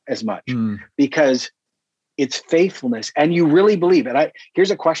care as much because it's faithfulness and you really believe it. Here's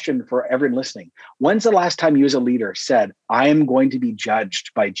a question for everyone listening. When's the last time you as a leader said, I am going to be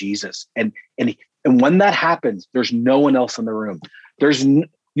judged by Jesus? And when that happens, there's no one else in the room.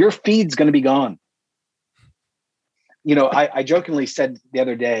 Your feed's going to be gone. I jokingly said the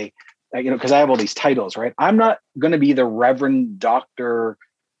other day, because I have all these titles, right? I'm not going to be the Reverend Dr.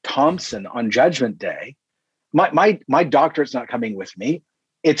 Thompson on Judgment Day. My doctorate's not coming with me.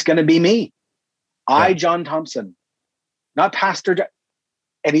 It's going to be me. I, John Thompson, not Pastor,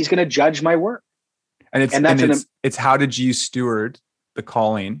 and he's going to judge my work. And it's how did you steward the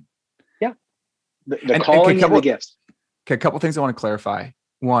calling? Yeah, the calling and the gifts. Okay, a couple things I want to clarify.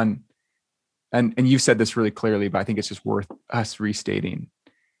 One, and you've said this really clearly, but I think it's just worth us restating.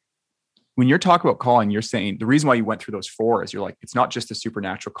 When you're talking about calling, you're saying the reason why you went through those 4 is you're like, it's not just a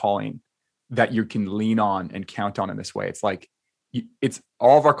supernatural calling that you can lean on and count on in this way. It's like, it's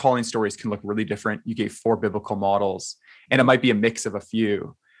all of our calling stories can look really different. You gave 4 biblical models, and it might be a mix of a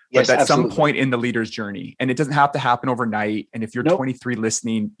few. But at some point in the leader's journey, and it doesn't have to happen overnight. And if you're 23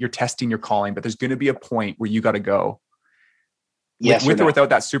 listening, you're testing your calling, but there's going to be a point where you got to go. Yes, with or without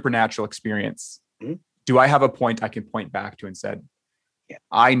that supernatural experience. Mm-hmm. Do I have a point I can point back to and said,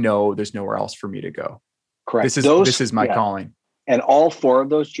 I know there's nowhere else for me to go. Correct. This is my calling. And all 4 of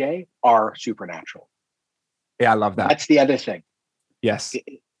those, Jay, are supernatural. Yeah, I love that. That's the other thing. Yes.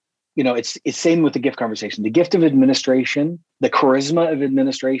 It's same with the gift conversation. The gift of administration, the charisma of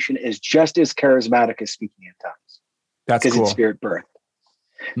administration is just as charismatic as speaking in tongues. That's cool. Because it's spirit birth.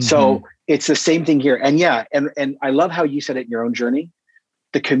 Mm-hmm. So it's the same thing here. And and I love how you said it in your own journey.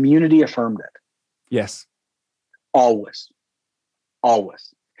 The community affirmed it. Yes. Always.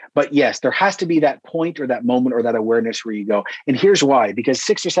 But yes, there has to be that point or that moment or that awareness where you go. And here's why, because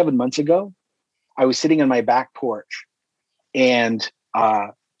 6 or 7 months ago, I was sitting on my back porch and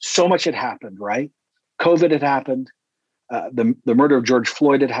so much had happened, right? COVID had happened. The murder of George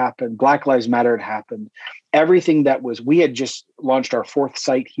Floyd had happened. Black Lives Matter had happened. Everything we had just launched our 4th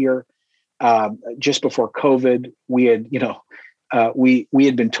site here just before COVID. We had, we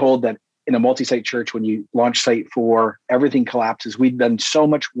had been told that in a multi-site church, when you launch site 4, everything collapses. We'd done so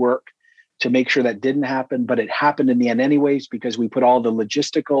much work to make sure that didn't happen, but it happened in the end anyways, because we put all the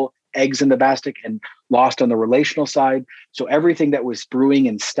logistical eggs in the basket and lost on the relational side. So everything that was brewing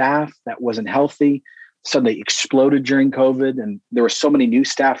in staff that wasn't healthy suddenly exploded during COVID. And there were so many new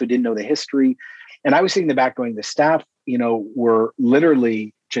staff who didn't know the history. And I was sitting in the back going, the staff, were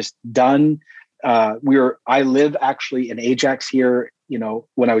literally just done. I live actually in Ajax here.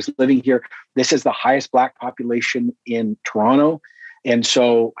 When I was living here, this is the highest Black population in Toronto. And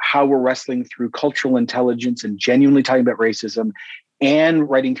so how we're wrestling through cultural intelligence and genuinely talking about racism and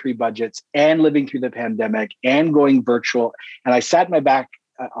writing 3 budgets and living through the pandemic and going virtual. And I sat in my back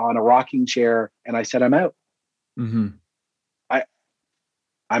on a rocking chair and I said, I'm out. Mm-hmm.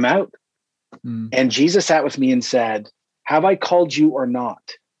 I'm out. Mm-hmm. And Jesus sat with me and said, have I called you or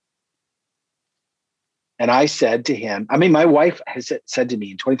not? And I said to him, my wife has said to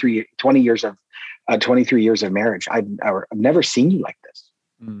me in 23 years of marriage, I've never seen you like this.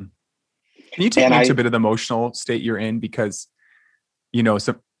 Mm. Can you take me into a bit of the emotional state you're in? Because,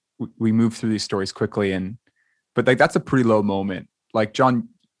 so we move through these stories quickly but that's a pretty low moment. Like, John,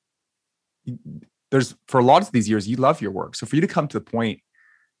 for a lot of these years, you love your work. So for you to come to the point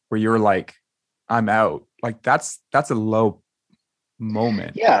where you're like, I'm out, like that's a low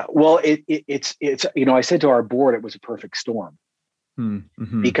moment. Yeah. Well, it's I said to our board, it was a perfect storm.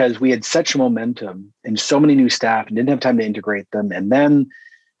 Mm-hmm. Because we had such momentum and so many new staff and didn't have time to integrate them. And then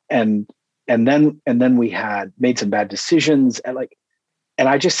we had made some bad decisions and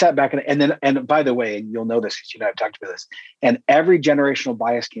I just sat back and by the way, and you'll know this because I've talked about this, and every generational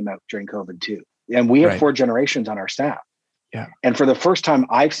bias came out during COVID too. And we have 4 generations on our staff. Yeah. And for the first time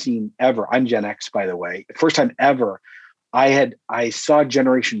I've seen ever, I'm Gen X, by the way, first time ever, I saw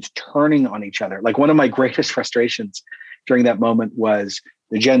generations turning on each other. Like, one of my greatest frustrations during that moment was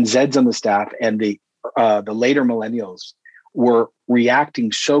the Gen Zs on the staff and the later millennials were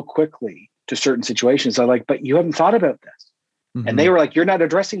reacting so quickly to certain situations. I'm like, but you haven't thought about this. Mm-hmm. And they were like, you're not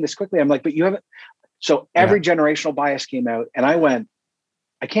addressing this quickly. I'm like, but you haven't. So every generational bias came out and I went,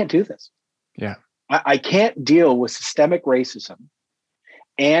 I can't do this. Yeah. I can't deal with systemic racism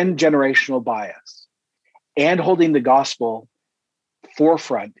and generational bias and holding the gospel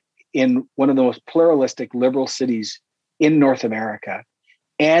forefront in one of the most pluralistic liberal cities in North America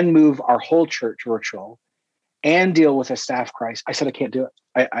and move our whole church virtual and deal with a staff crisis. I said, I can't do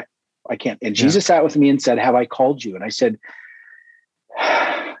it. I can't. And Jesus sat with me and said, have I called you? And I said,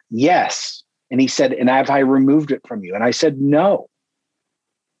 yes. And he said, and have I removed it from you? And I said, no.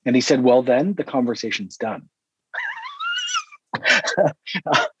 And he said, well, then the conversation's done.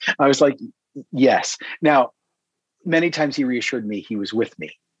 I was like, yes. Now, many times he reassured me he was with me.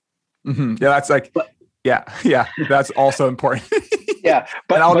 Mm-hmm. Yeah, that's like, yeah, that's also important. Yeah,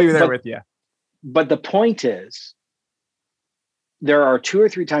 but I'll be there with you. But the point is, there are 2 or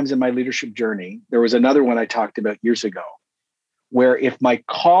 3 times in my leadership journey, there was another one I talked about years ago, where if my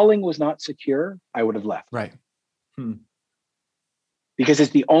calling was not secure, I would have left. Right. Because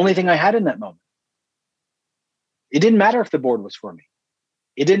it's the only thing I had in that moment. It didn't matter if the board was for me.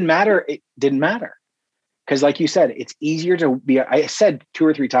 It didn't matter. Because like you said, it's easier to be, I said 2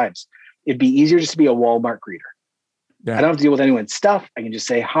 or 3 times, it'd be easier just to be a Walmart greeter. Yeah. I don't have to deal with anyone's stuff. I can just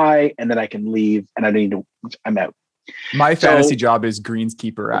say hi and then I can leave and I don't need to, I'm out. My fantasy job is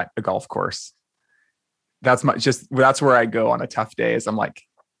greenskeeper at a golf course. That's where I go on a tough day. Is I'm like,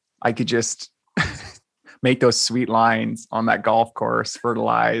 I could just make those sweet lines on that golf course,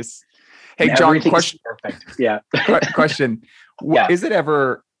 fertilize. Hey, John, question. Perfect. Yeah. Question. Yeah. Is it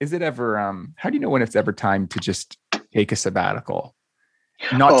ever, how do you know when it's ever time to just take a sabbatical?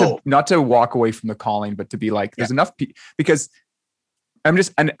 Not to walk away from the calling, but to be like, there's enough because I'm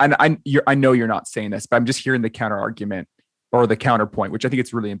just, and I know you're not saying this, but I'm just hearing the counter argument or the counterpoint, which I think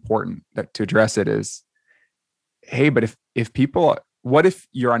it's really important to address it is, hey, but if people, what if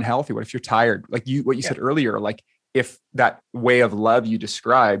you're unhealthy? What if you're tired? Like what you said earlier, like if that way of love you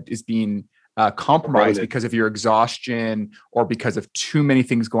described is being compromised because of your exhaustion or because of too many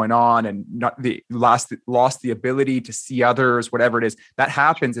things going on and lost the ability to see others, whatever it is, that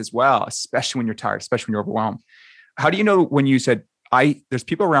happens as well, especially when you're tired, especially when you're overwhelmed. How do you know when you said, there's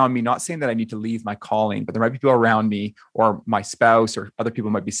people around me, not saying that I need to leave my calling, but there might be people around me or my spouse or other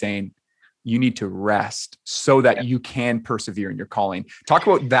people might be saying, you need to rest so that you can persevere in your calling. Talk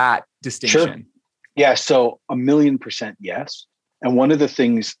about that distinction. Sure. Yeah. So 1,000,000% yes. And one of the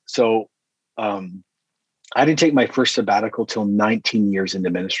things, I didn't take my first sabbatical till 19 years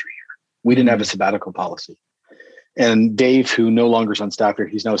into ministry here. We didn't have a sabbatical policy. And Dave, who no longer is on staff here,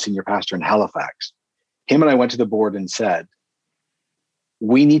 he's now a senior pastor in Halifax. Him and I went to the board and said,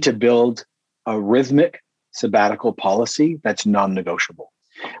 we need to build a rhythmic sabbatical policy that's non-negotiable,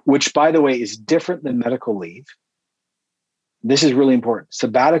 which, by the way, is different than medical leave. This is really important.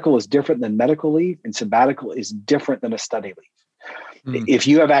 Sabbatical is different than medical leave, and sabbatical is different than a study leave. If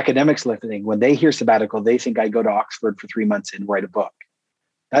you have academics listening, when they hear sabbatical, they think I go to Oxford for 3 months and write a book.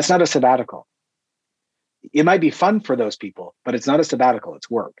 That's not a sabbatical. It might be fun for those people, but it's not a sabbatical,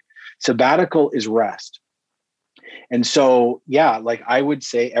 it's work. Sabbatical is rest. And so, like I would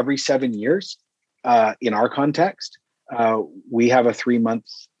say every 7 years, in our context, we have a 3-month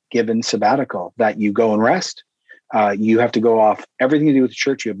given sabbatical that you go and rest. You have to go off everything to do with the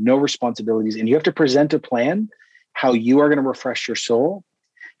church. You have no responsibilities, and you have to present a plan how you are going to refresh your soul,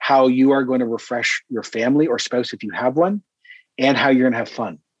 how you are going to refresh your family or spouse if you have one, and how you're going to have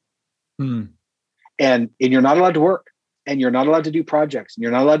fun. And you're not allowed to work, and you're not allowed to do projects, and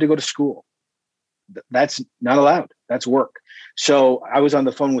you're not allowed to go to school. That's not allowed. That's work. So I was on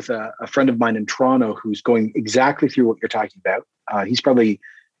the phone with a friend of mine in Toronto who's going exactly through what you're talking about. He's probably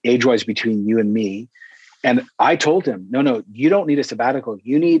age-wise between you and me. And I told him, no, you don't need a sabbatical.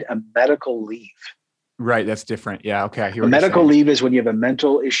 You need a medical leave. Right. That's different. Yeah. Okay. I hear a medical leave is when you have a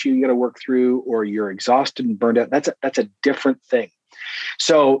mental issue you got to work through, or you're exhausted and burned out. That's a different thing.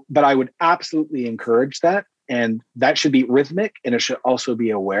 So, but I would absolutely encourage that. And that should be rhythmic, and it should also be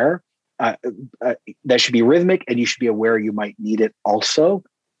aware. That should be rhythmic, and you should be aware you might need it also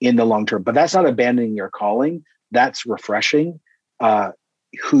in the long term. But that's not abandoning your calling. That's refreshing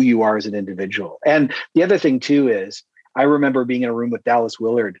who you are as an individual. And the other thing too is, I remember being in a room with Dallas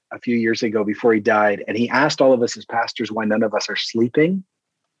Willard a few years ago before he died, and he asked all of us as pastors why none of us are sleeping.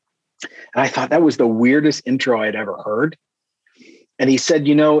 And I thought that was the weirdest intro I'd ever heard. And he said,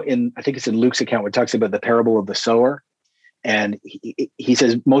 I think it's in Luke's account where it talks about the parable of the sower. And he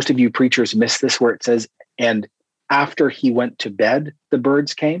says, most of you preachers miss this, where it says, and after he went to bed, the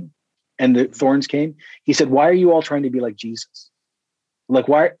birds came and the thorns came. He said, why are you all trying to be like Jesus? Like,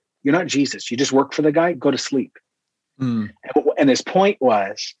 why? You're not Jesus. You just work for the guy, go to sleep. And his point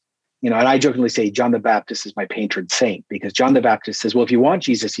was, and I jokingly say John the Baptist is my patron saint, because John the Baptist says, well, if you want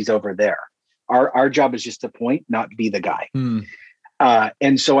Jesus, he's over there. Our job is just to point, not be the guy.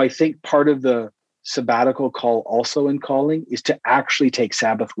 And so I think part of the sabbatical call also in calling is to actually take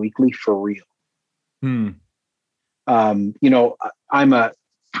Sabbath weekly for real. I'm a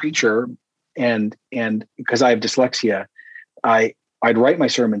preacher, and because I have dyslexia, I'd write my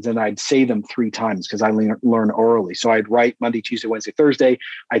sermons and I'd say them 3 times because I learn orally. So I'd write Monday, Tuesday, Wednesday, Thursday.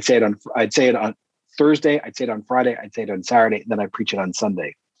 I'd say it on Thursday. I'd say it on Friday. I'd say it on Saturday, and then I'd preach it on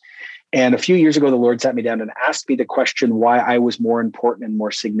Sunday. And a few years ago, the Lord sat me down and asked me the question why I was more important and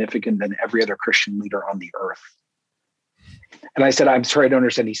more significant than every other Christian leader on the earth. And I said, I'm sorry, I don't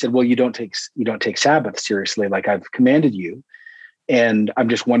understand. He said, well, you don't take Sabbath seriously, like I've commanded you. And I'm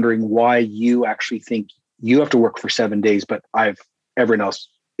just wondering why you actually think you have to work for 7 days, but I've everyone else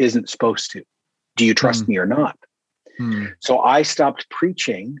isn't supposed to. Do you trust me or not? So I stopped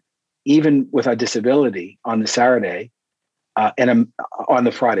preaching, even with a disability, on the Saturday, on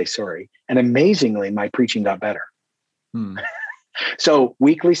the Friday, sorry. And amazingly, my preaching got better. So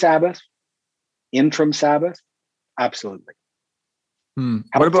weekly Sabbath, interim Sabbath, absolutely.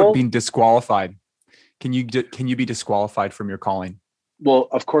 What about being disqualified? Can you be disqualified from your calling? Well,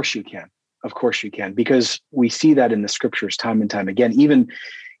 of course you can. Of course you can, because we see that in the scriptures time and time again.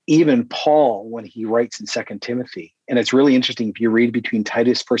 Even Paul, when he writes in 2 Timothy, and it's really interesting if you read between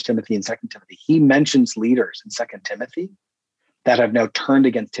Titus, 1 Timothy, and 2 Timothy, he mentions leaders in 2 Timothy that have now turned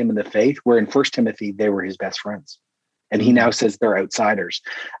against him in the faith, where in 1 Timothy, they were his best friends. And he now says they're outsiders.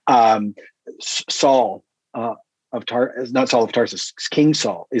 Saul of Tarsus, not Saul of Tarsus, King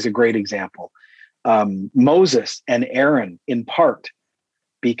Saul is a great example. Moses and Aaron, in part,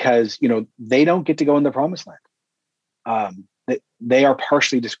 because they don't get to go in the promised land. They are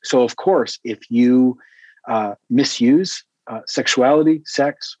partially so. Of course, if you misuse sexuality,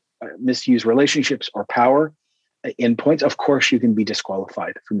 sex, misuse relationships or power in points, of course you can be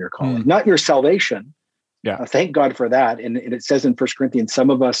disqualified from your calling. Not your salvation. Yeah. Thank God for that. And it says in 1 Corinthians,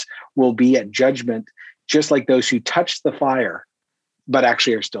 some of us will be at judgment, just like those who touch the fire, but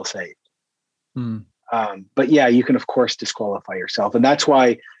actually are still saved. But yeah, you can of course disqualify yourself. And that's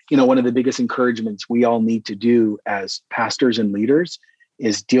why, one of the biggest encouragements we all need to do as pastors and leaders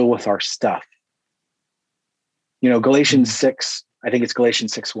is deal with our stuff. Galatians 6, I think it's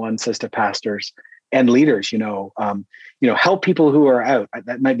Galatians 6:1 says to pastors and leaders, help people who are out.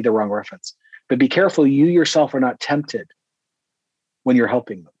 That might be the wrong reference, but be careful you yourself are not tempted when you're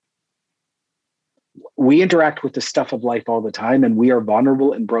helping them. We interact with the stuff of life all the time, and we are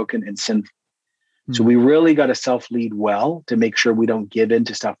vulnerable and broken and sinful. So we really got to self-lead well to make sure we don't give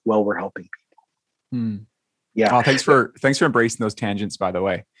into stuff while we're helping people. Yeah. Oh, thanks for embracing those tangents, by the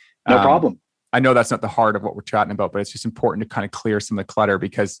way. No problem. I know that's not the heart of what we're chatting about, but it's just important to kind of clear some of the clutter,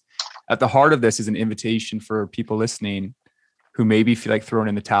 because at the heart of this is an invitation for people listening who maybe feel like throwing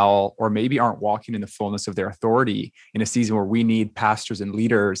in the towel, or maybe aren't walking in the fullness of their authority in a season where we need pastors and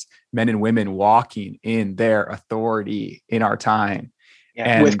leaders, men and women, walking in their authority in our time.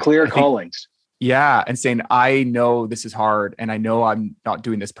 Yeah, with clear callings. Yeah. And saying, I know this is hard and I know I'm not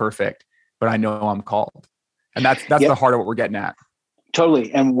doing this perfect, but I know I'm called. And that's the heart of what we're getting at.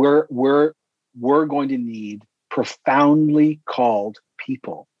 Totally. And we're going to need profoundly called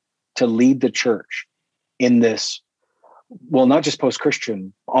people to lead the church in this, well, not just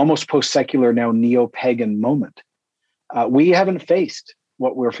post-Christian, almost post-secular, now neo-pagan moment. We haven't faced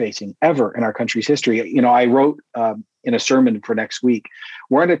what we're facing ever in our country's history. I wrote in a sermon for next week,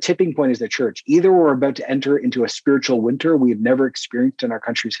 we're at a tipping point as the church. Either we're about to enter into a spiritual winter we've never experienced in our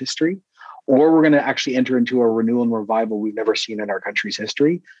country's history, or we're going to actually enter into a renewal and revival we've never seen in our country's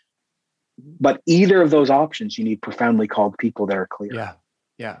history. But either of those options, you need profoundly called people that are clear. Yeah.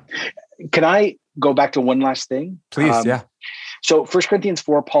 Yeah. Can I go back to one last thing? Please. Yeah. So 1 Corinthians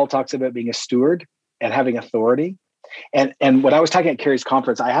 4, Paul talks about being a steward and having authority. And when I was talking at Carrie's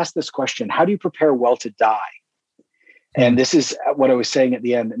conference, I asked this question: how do you prepare well to die? And this is what I was saying at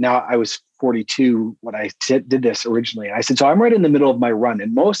the end. Now, I was 42 when I did this originally. And I said, so I'm right in the middle of my run.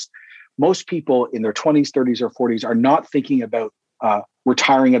 And most people in their 20s, 30s, or 40s are not thinking about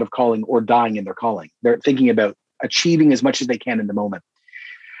retiring out of calling or dying in their calling. They're thinking about achieving as much as they can in the moment.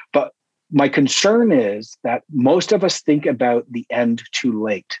 But my concern is that most of us think about the end too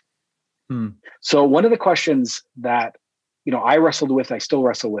late. So one of the questions that, I wrestled with, I still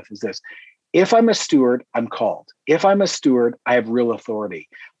wrestle with, is this: if I'm a steward, I'm called. If I'm a steward, I have real authority.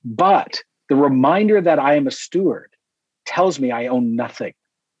 But the reminder that I am a steward tells me I own nothing.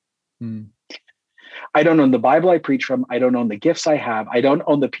 I don't own the Bible I preach from. I don't own the gifts I have. I don't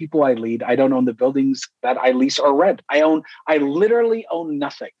own the people I lead. I don't own the buildings that I lease or rent. I literally own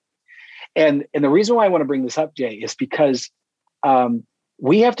nothing. And the reason why I want to bring this up, Jay, is because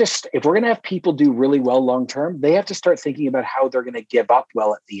we have to, if we're going to have people do really well long-term, they have to start thinking about how they're going to give up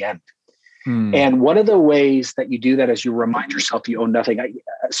well at the end. And one of the ways that you do that is you remind yourself you own nothing.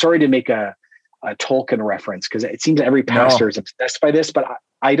 Sorry to make a Tolkien reference, because it seems every pastor is obsessed by this, but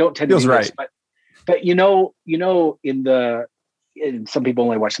I don't tend to do this. But in some people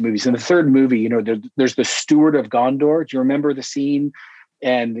only watch the movies. In the third movie, there's the Steward of Gondor. Do you remember the scene?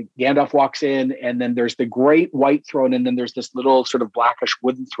 And Gandalf walks in, and then there's the great white throne, and then there's this little sort of blackish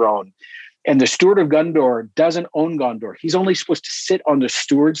wooden throne. And the Steward of Gondor doesn't own Gondor. He's only supposed to sit on the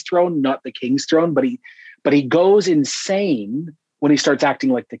steward's throne, not the king's throne. But he goes insane when he starts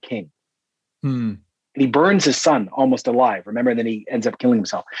acting like the king. And he burns his son almost alive. Remember, and then he ends up killing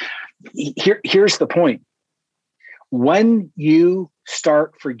himself. Here's the point. When you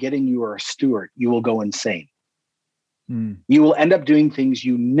start forgetting you are a steward, you will go insane. You will end up doing things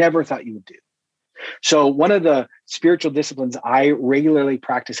you never thought you would do. So one of the spiritual disciplines I regularly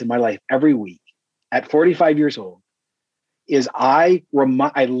practice in my life every week at 45 years old is I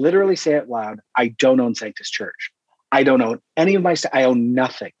literally say it loud, I don't own Sanctus Church. I don't own any of I own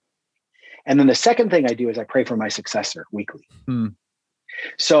nothing. And then the second thing I do is I pray for my successor weekly.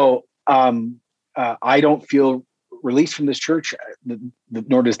 So I don't feel released from this church,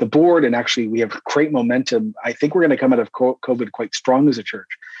 nor does the board. And actually, we have great momentum. I think we're going to come out of COVID quite strong as a church.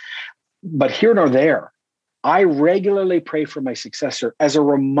 But here nor there, I regularly pray for my successor as a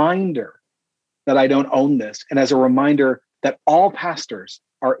reminder that I don't own this, and as a reminder that all pastors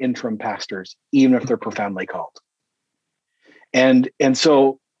are interim pastors, even if they're profoundly called. And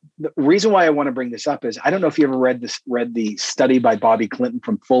so the reason why I want to bring this up is I don't know if you ever read the study by Bobby Clinton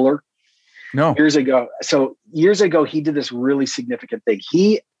from Fuller. No. Years ago, he did this really significant thing.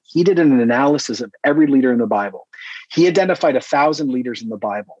 He did an analysis of every leader in the Bible. He identified 1,000 leaders in the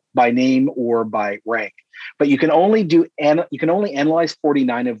Bible by name or by rank, but you can only analyze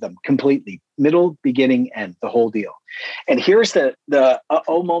 49 of them completely, middle, beginning, end, the whole deal. And here's the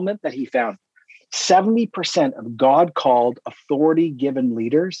moment that he found: 70% of God-called, authority-given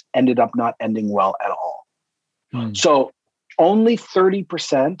leaders ended up not ending well at all. So only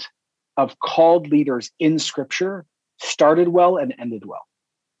 30% of called leaders in Scripture started well and ended well.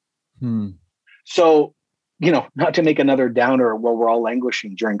 So, not to make another downer while we're all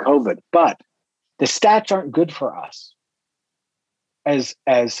languishing during COVID, but the stats aren't good for us as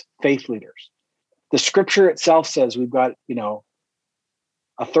faith leaders. The Scripture itself says we've got, a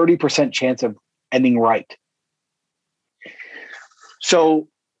 30% chance of ending right. So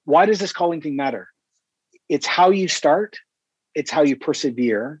why does this calling thing matter? It's how you start. It's how you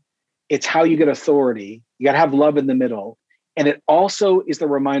persevere. It's how you get authority. You got to have love in the middle. And it also is the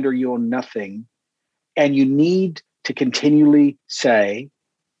reminder you own nothing. And you need to continually say,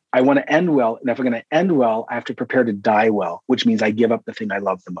 I want to end well. And if I'm going to end well, I have to prepare to die well, which means I give up the thing I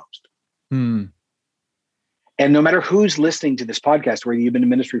love the most. And no matter who's listening to this podcast, whether you've been in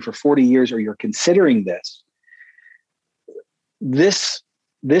ministry for 40 years or you're considering this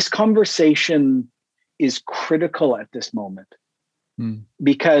conversation is critical at this moment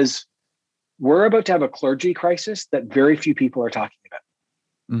because we're about to have a clergy crisis that very few people are talking about.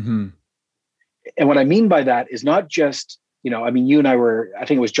 And what I mean by that is not just, you and I were, I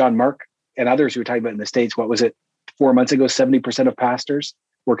think it was John Mark and others who were talking about in the States, what was it, 4 months ago, 70% of pastors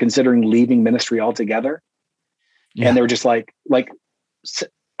were considering leaving ministry altogether. Yeah. And they were just like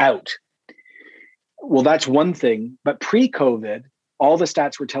out. Well, that's one thing. But pre-COVID, all the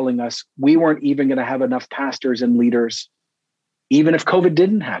stats were telling us we weren't even going to have enough pastors and leaders, even if COVID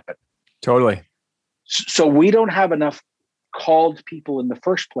didn't happen. Totally. So we don't have enough called people in the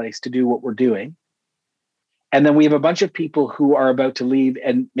first place to do what we're doing. And then we have a bunch of people who are about to leave,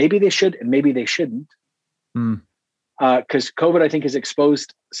 and maybe they should, and maybe they shouldn't. Because COVID, I think, has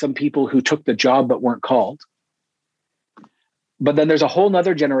exposed some people who took the job but weren't called. But then there's a whole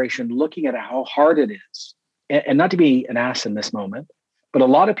nother generation looking at how hard it is. And not to be an ass in this moment, but a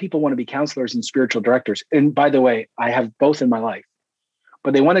lot of people want to be counselors and spiritual directors. And by the way, I have both in my life,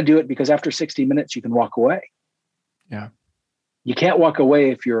 but they want to do it because after 60 minutes, you can walk away. Yeah. You can't walk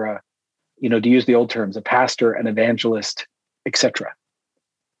away if you're to use the old terms, a pastor, an evangelist, etc.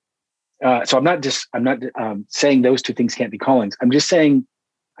 So I'm not saying those two things can't be callings. I'm just saying,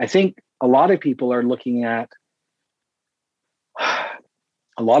 I think a lot of people are looking at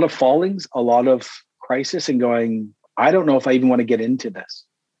a lot of fallings, a lot of crisis, and going, I don't know if I even want to get into this.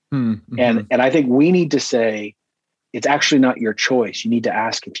 And I think we need to say, it's actually not your choice. You need to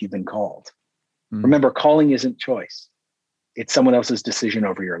ask if you've been called. Remember, calling isn't choice. It's someone else's decision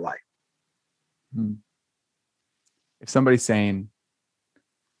over your life. If somebody's saying,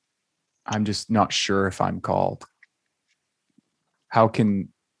 I'm just not sure if I'm called,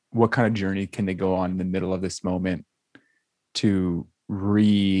 what kind of journey can they go on in the middle of this moment to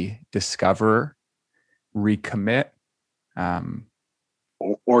rediscover, recommit,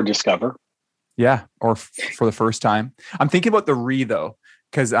 or discover? Yeah. Or for the first time. I'm thinking about the though,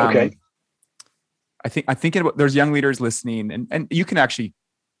 because I'm thinking about, there's young leaders listening, and you can actually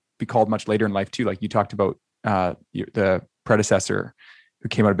be called much later in life too. Like you talked about the predecessor who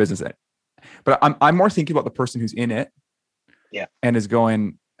came out of business. But I'm more thinking about the person who's in it, and is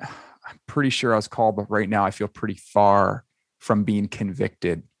going, I'm pretty sure I was called, but right now I feel pretty far from being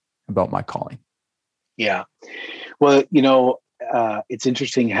convicted about my calling. Yeah. Well, it's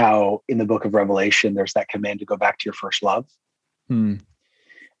interesting how in the book of Revelation, there's that command to go back to your first love,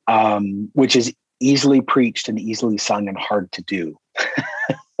 which is easily preached and easily sung and hard to do.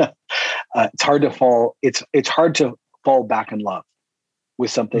 It's hard to fall. It's hard to fall back in love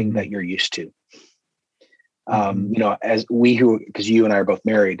with something that you're used to. You know, because you and I are both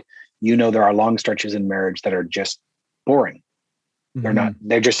married, you know, there are long stretches in marriage that are just boring.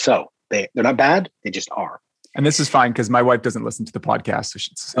 They're just they're not bad. They just are. And this is fine because my wife doesn't listen to the podcast,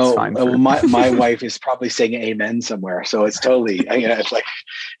 so it's fine. Well, my wife is probably saying amen somewhere, so it's totally, you know, it's like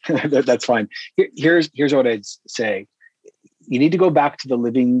that's fine. Here's what I'd say: you need to go back to the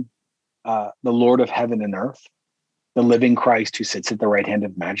living, the Lord of heaven and earth, the living Christ who sits at the right hand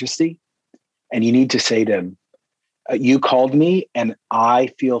of majesty, and you need to say to him, "You called me, and I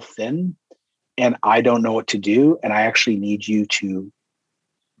feel thin, and I don't know what to do, and I actually need you to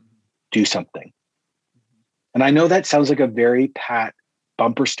do something." And I know that sounds like a very pat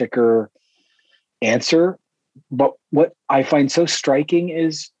bumper sticker answer, but what I find so striking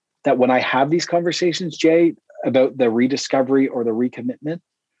is that when I have these conversations, Jay, about the rediscovery or the recommitment,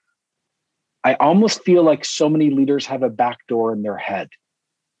 I almost feel like so many leaders have a back door in their head.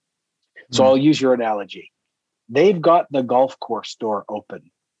 So I'll use your analogy. They've got the golf course door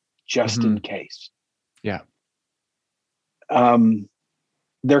open just in case. Yeah.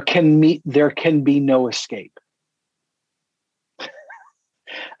 There can be no escape.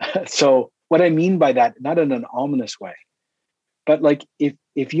 So what I mean by that, not in an ominous way, but like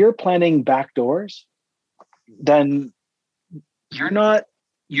if you're planning back doors, then you're not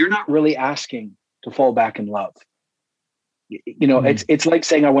really asking to fall back in love. You know, it's like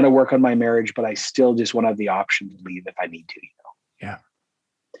saying I want to work on my marriage, but I still just want to have the option to leave if I need to, you know. Yeah.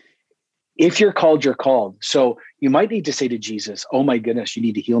 If you're called, you're called. So you might need to say to Jesus, "Oh my goodness, you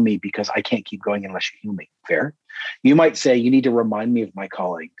need to heal me because I can't keep going unless you heal me." Fair. You might say, "You need to remind me of my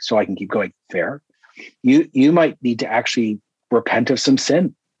calling so I can keep going." Fair. You might need to actually repent of some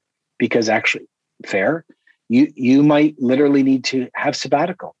sin because actually, fair. You might literally need to have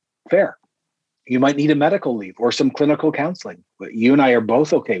sabbatical. Fair. You might need a medical leave or some clinical counseling. But you and I are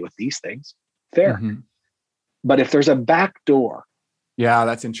both okay with these things. Fair. But if there's a back door. Yeah,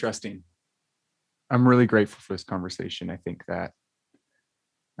 that's interesting. I'm really grateful for this conversation. I think that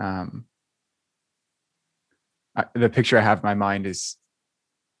the picture I have in my mind is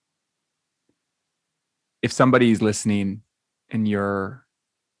if somebody's listening and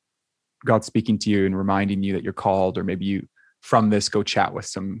God's speaking to you and reminding you that you're called, or maybe you from this go chat with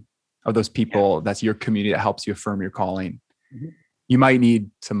some of those people, that's your community that helps you affirm your calling. You might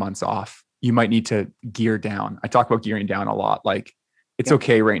need some months off. You might need to gear down. I talk about gearing down a lot. Like, it's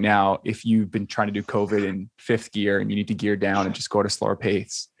okay right now if you've been trying to do COVID in 5th gear and you need to gear down and just go at a slower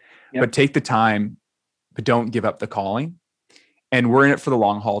pace. But take the time, but don't give up the calling. And we're in it for the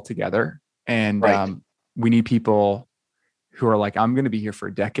long haul together. And we need people who are like, I'm going to be here for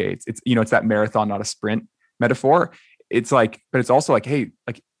decades. It's, you know, it's that marathon, not a sprint metaphor. It's like, but it's also like, hey,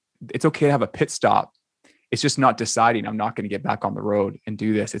 like, it's okay to have a pit stop. It's just not deciding I'm not going to get back on the road and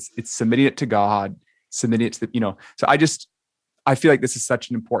do this. It's submitting it to God, submitting it to the, you know, so I feel like this is such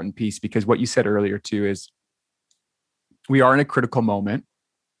an important piece because what you said earlier too is we are in a critical moment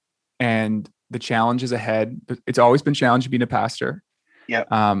and the challenge is ahead. It's always been challenging being a pastor. Yeah.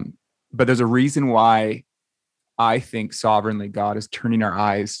 But there's a reason why I think sovereignly God is turning our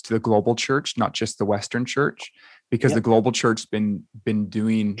eyes to the global church, not just the Western church, because the global church's been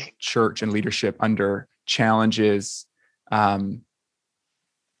doing church and leadership under challenges. I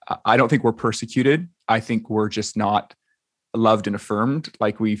don't think we're persecuted. I think we're just not loved and affirmed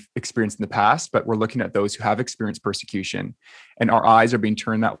like we've experienced in the past, but we're looking at those who have experienced persecution and our eyes are being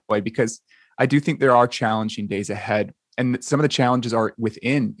turned that way because I do think there are challenging days ahead. And some of the challenges are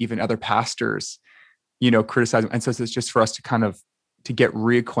within even other pastors, you know, criticizing. And so it's just for us to kind of, to get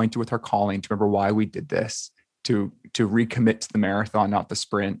reacquainted with our calling, to remember why we did this, to recommit to the marathon, not the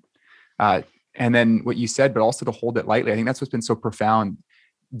sprint. And then what you said, but also to hold it lightly. I think that's what's been so profound.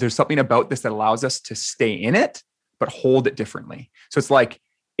 There's something about this that allows us to stay in it, but hold it differently. So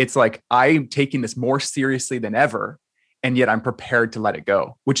it's like I'm taking this more seriously than ever, and yet I'm prepared to let it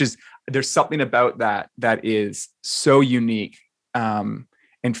go, which is, there's something about that is so unique and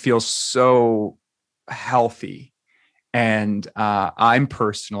feels so healthy. And I'm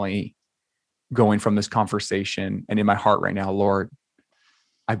personally going from this conversation and in my heart right now, Lord,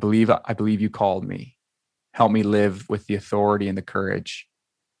 I believe you called me. Help me live with the authority and the courage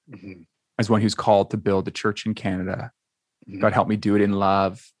as one who's called to build the church in Canada. God, help me do it in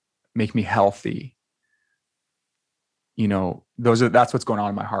love, make me healthy. You know, that's what's going on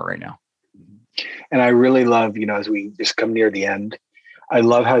in my heart right now. And I really love, you know, as we just come near the end, I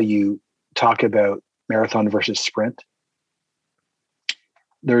love how you talk about marathon versus sprint.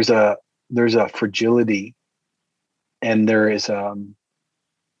 There's a there's a fragility and there is a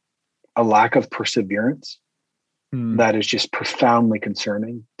lack of perseverance that is just profoundly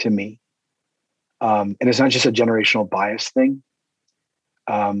concerning to me. And it's not just a generational bias thing.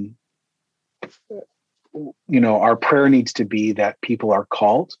 Our prayer needs to be that people are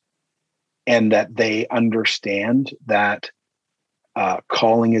called and that they understand that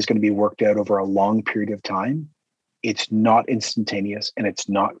calling is going to be worked out over a long period of time. It's not instantaneous and it's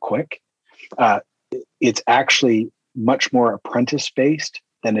not quick. It's actually much more apprentice-based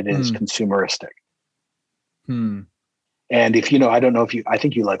than it is consumeristic. And if I don't know I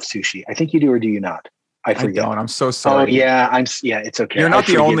think you love sushi. I think you do, or do you not? I forget. I don't. I'm so sorry. Oh yeah, it's okay. You're not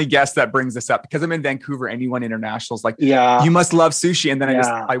the only guest that brings this up, because I'm in Vancouver. Anyone international is like, you must love sushi, and then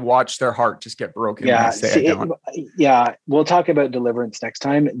I watch their heart just get broken. Yeah, when I say I don't. We'll talk about deliverance next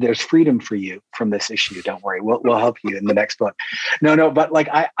time. There's freedom for you from this issue. Don't worry. We'll help you in the next book. No, but like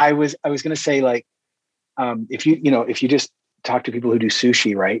I was going to say, like, if you just talk to people who do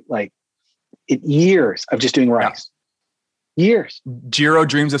sushi, right? Like, years of just doing rice. Years. Jiro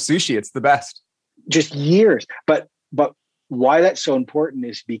dreams of sushi. It's the best. Just years. But why that's so important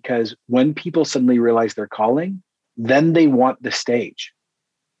is because when people suddenly realize their calling, then they want the stage.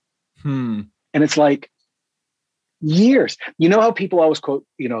 And it's like years. You know how people always quote,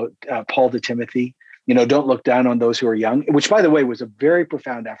 Paul to Timothy, don't look down on those who are young, which, by the way, was a very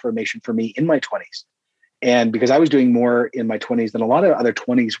profound affirmation for me in my 20s. And because I was doing more in my 20s than a lot of other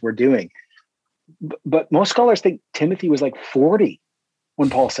 20s were doing. But most scholars think Timothy was like 40 when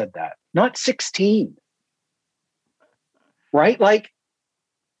Paul said that, not 16. Right? Like,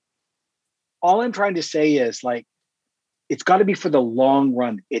 all I'm trying to say is, like, it's got to be for the long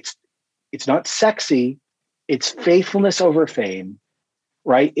run. It's not sexy. It's faithfulness over fame,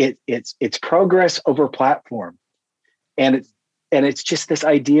 right? It's progress over platform. And it's just this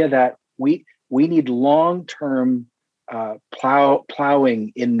idea that we need long-term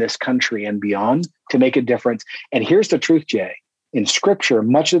plowing in this country and beyond to make a difference. And here's the truth, Jay. In Scripture,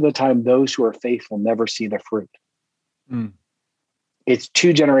 much of the time, those who are faithful never see the fruit. It's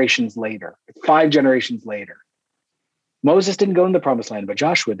 2 generations later, 5 generations later. Moses didn't go in the promised land, but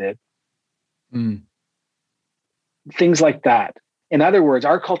Joshua did. Things like that. In other words,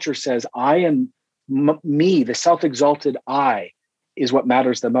 our culture says, I am me, the self-exalted I is what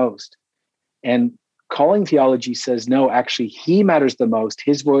matters the most. And calling theology says, no, actually, he matters the most.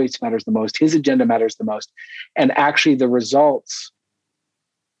 His voice matters the most. His agenda matters the most. And actually, the results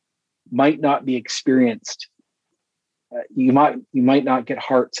might not be experienced. You might not get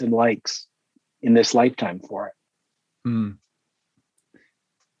hearts and likes in this lifetime for it.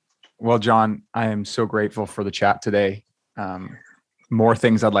 Well, John, I am so grateful for the chat today. More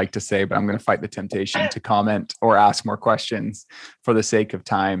things I'd like to say, but I'm going to fight the temptation to comment or ask more questions for the sake of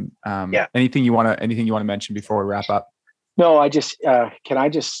time. Anything you want to mention before we wrap up? No, I just, can I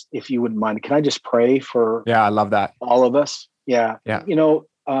just, if you wouldn't mind, can I just pray for I love that. All of us? Yeah.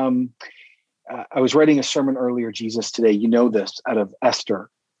 I was writing a sermon earlier, Jesus Today, this, out of Esther.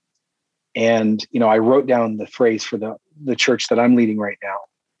 And, I wrote down the phrase for the church that I'm leading right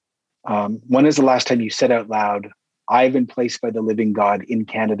now. When is the last time you said out loud, I've been placed by the living God in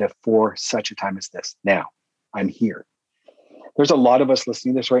Canada for such a time as this? Now, I'm here. There's a lot of us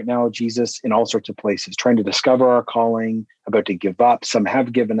listening to this right now, Jesus, in all sorts of places, trying to discover our calling, about to give up. Some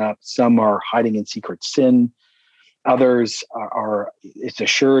have given up. Some are hiding in secret sin. Others are it's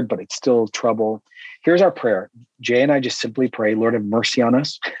assured, but it's still trouble. Here's our prayer. Jay and I just simply pray, Lord, have mercy on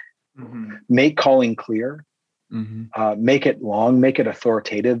us. Make calling clear. Make it long, make it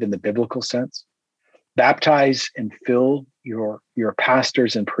authoritative in the biblical sense. Baptize and fill your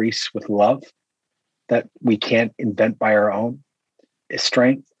pastors and priests with love that we can't invent by our own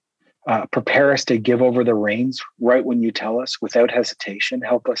strength. Prepare us to give over the reins right when you tell us without hesitation.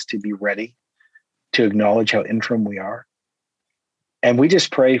 Help us to be ready to acknowledge how infirm we are. And we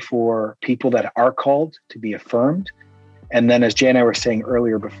just pray for people that are called to be affirmed. And then, as Jay and I were saying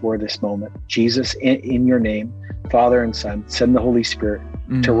earlier before this moment, Jesus, in your name, Father and Son, send the Holy Spirit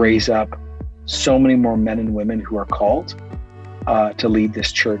to raise up so many more men and women who are called to lead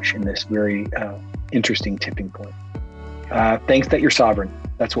this church in this very interesting tipping point. Thanks that you're sovereign.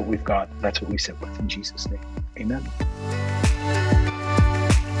 That's what we've got. That's what we sit with in Jesus' name. Amen.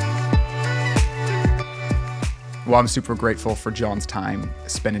 Well, I'm super grateful for John's time,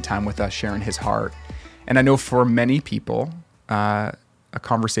 spending time with us, sharing his heart. And I know for many people, a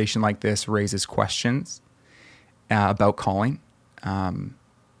conversation like this raises questions about calling.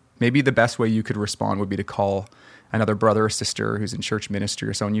 Maybe the best way you could respond would be to call another brother or sister who's in church ministry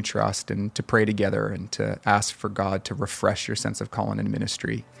or someone you trust, and to pray together and to ask for God to refresh your sense of calling and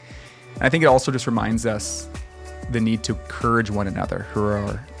ministry. I think it also just reminds us the need to encourage one another who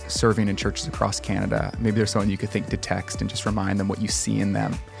are serving in churches across Canada. Maybe there's someone you could think to text and just remind them what you see in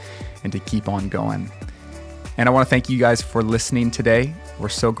them and to keep on going. And I want to thank you guys for listening today. We're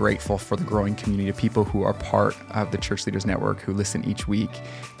so grateful for the growing community of people who are part of the Church Leaders Network who listen each week.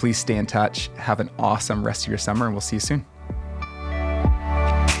 Please stay in touch. Have an awesome rest of your summer, and we'll see you soon.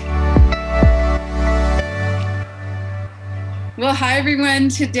 Well, hi, everyone.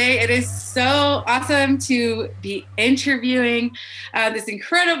 Today it is so awesome to be interviewing this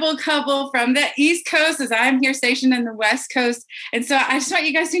incredible couple from the East Coast as I'm here stationed in the West Coast. And so I just want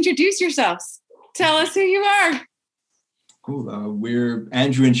you guys to introduce yourselves. Tell us who you are. Cool. We're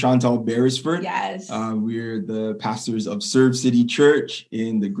Andrew and Chantal Beresford. Yes. We're the pastors of Serve City Church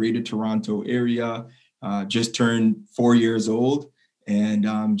in the Greater Toronto area. Just turned 4 years old, and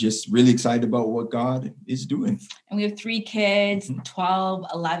I'm just really excited about what God is doing. And we have 3 kids, 12,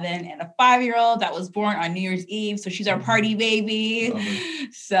 11, and a 5-year-old that was born on New Year's Eve. So she's our party baby.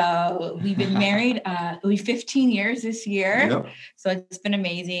 So we've been married, it'll be 15 years this year. Yep. So it's been an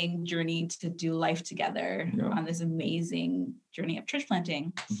amazing journey to do life together on this amazing journey of church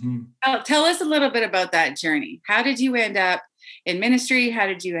planting. Tell us a little bit about that journey. How did you end up in ministry? How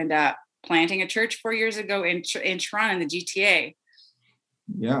did you end up planting a church 4 years ago in Toronto, in the GTA?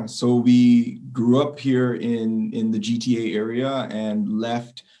 Yeah, so we grew up here in the GTA area and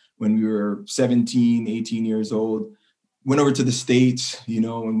left when we were 17, 18 years old. Went over to the States,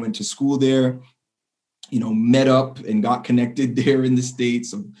 and went to school there, met up and got connected there in the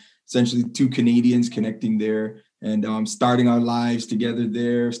States. So essentially 2 Canadians connecting there and starting our lives together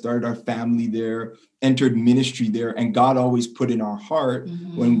there, started our family there, entered ministry there. And God always put in our heart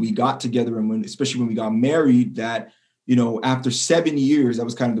when we got together and especially when we got married, that after 7 years, that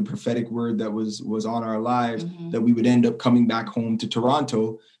was kind of the prophetic word that was on our lives, that we would end up coming back home to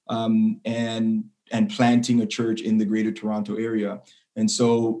Toronto and planting a church in the Greater Toronto area. And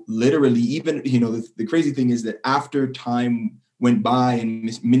so literally, even, the crazy thing is that after time went by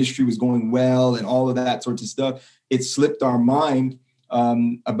and ministry was going well and all of that sorts of stuff, it slipped our mind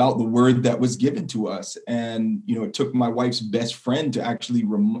about the word that was given to us. And, it took my wife's best friend to actually,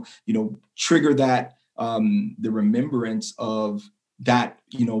 trigger that, the remembrance of that,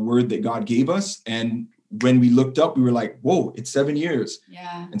 word that God gave us. And when we looked up, we were like, whoa, it's 7 years.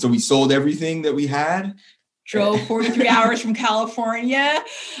 Yeah. And so we sold everything that we had. Drove 43 hours from California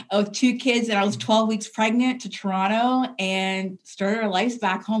with 2 kids, and I was 12 weeks pregnant to Toronto and started our lives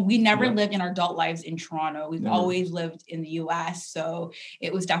back home. We never lived in our adult lives in Toronto. We've always lived in the US. So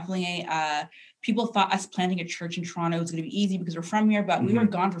it was definitely people thought us planting a church in Toronto was going to be easy because we're from here, but we were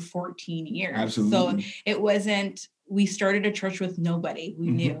gone for 14 years. Absolutely. So it wasn't, we started a church with nobody we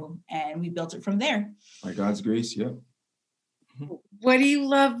knew, and we built it from there. By God's grace, yeah. What do you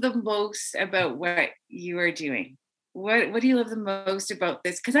love the most about what you are doing? What do you love the most about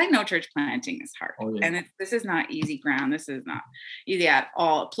this? Because I know church planting is hard, and this is not easy ground. This is not easy at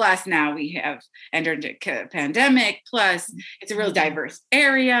all. Plus, now we have entered a pandemic. Plus, it's a real diverse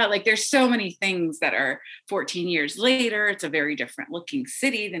area. Like, there's so many things that are 14 years later. It's a very different looking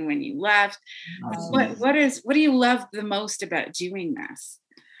city than when you left. What do you love the most about doing this?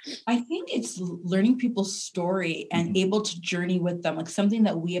 I think it's learning people's story and able to journey with them. Like, something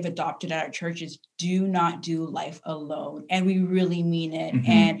that we have adopted at our church is do not do life alone. And we really mean it.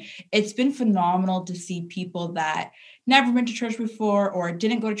 And it's been phenomenal to see people that never been to church before or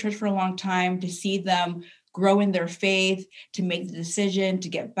didn't go to church for a long time, to see them grow in their faith, to make the decision to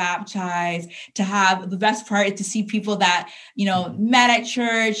get baptized, to have the best part is to see people that, met at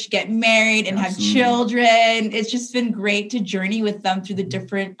church, get married and have children. It's just been great to journey with them through the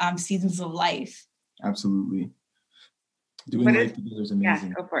different seasons of life. Absolutely. Doing life together is amazing.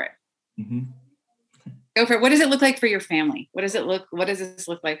 Yeah, go for it. Go for it. What does it look like for your family? What does this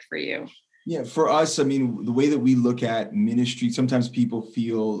look like for you? Yeah, for us, I mean, the way that we look at ministry, sometimes people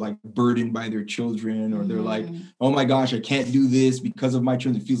feel like burdened by their children, or they're like, oh my gosh, I can't do this because of my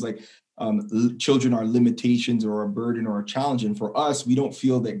children. It feels like children are limitations or a burden or a challenge. And for us, we don't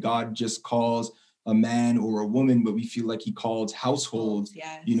feel that God just calls a man or a woman, but we feel like he calls households,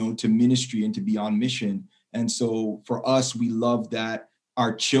 to ministry and to be on mission. And so for us, we love that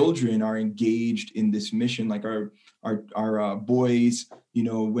our children are engaged in this mission, like our boys,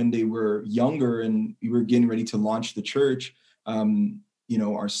 when they were younger and we were getting ready to launch the church,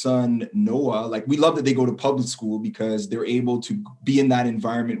 our son Noah, like, we love that they go to public school because they're able to be in that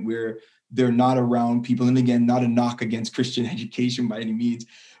environment where they're not around people. And again, not a knock against Christian education by any means,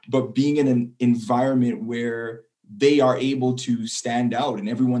 but being in an environment where they are able to stand out and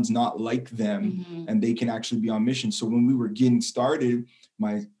everyone's not like them and they can actually be on mission. So when we were getting started,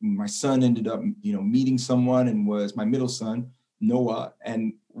 my son ended up, meeting someone, and was my middle son, Noah,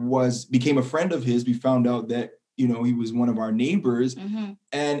 and became a friend of his. We found out that, he was one of our neighbors. Mm-hmm.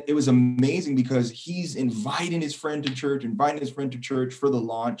 And it was amazing because he's inviting his friend to church for the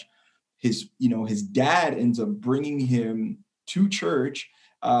launch. His dad ends up bringing him to church,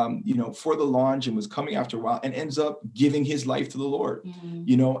 for the launch, and was coming after a while, and ends up giving his life to the Lord,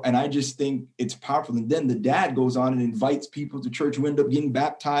 and I just think it's powerful. And then the dad goes on and invites people to church who end up getting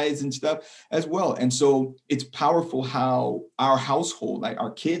baptized and stuff as well. And so it's powerful how our household, like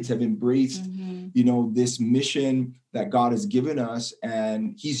our kids, have embraced, this mission that God has given us,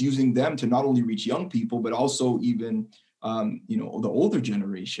 and he's using them to not only reach young people, but also even, the older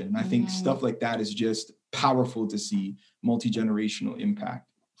generation. And I think stuff like that is just powerful to see, multi-generational impact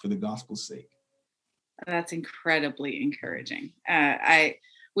for the gospel's sake. That's incredibly encouraging.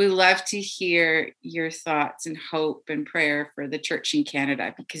 We love to hear your thoughts and hope and prayer for the church in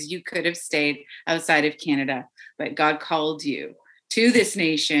Canada, because you could have stayed outside of Canada, but God called you to this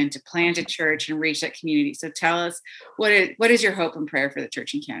nation to plant a church and reach that community. So tell us, what is your hope and prayer for the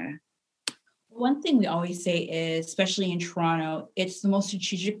church in Canada? One thing we always say is, especially in Toronto, it's the most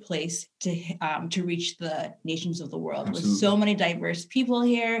strategic place to reach the nations of the world. Absolutely. With so many diverse people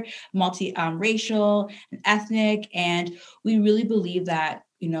here, multi-racial and ethnic, and we really believe that,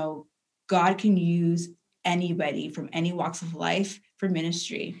 God can use anybody from any walks of life for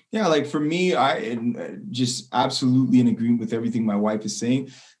ministry. Yeah, like for me, I am just absolutely in agreement with everything my wife is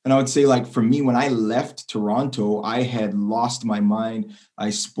saying. And I would say, like, for me, when I left Toronto, I had lost my mind. I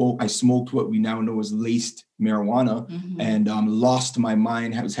smoked what we now know as laced marijuana, and lost my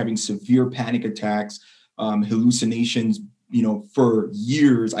mind. I was having severe panic attacks, hallucinations, for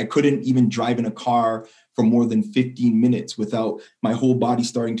years. I couldn't even drive in a car for more than 15 minutes without my whole body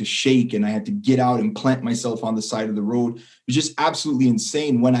starting to shake. And I had to get out and plant myself on the side of the road. It was just absolutely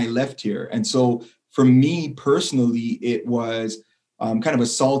insane when I left here. And so for me personally, it was kind of a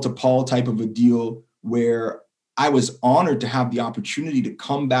Saul to Paul type of a deal, where I was honored to have the opportunity to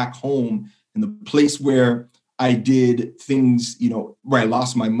come back home in the place where I did things, where I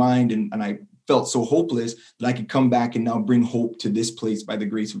lost my mind and I felt so hopeless, that I could come back and now bring hope to this place by the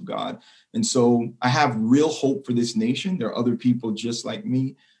grace of God. And so I have real hope for this nation. There are other people just like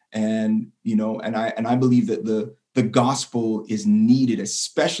me. And, and I believe that the gospel is needed,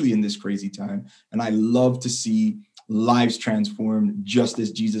 especially in this crazy time. And I love to see lives transformed just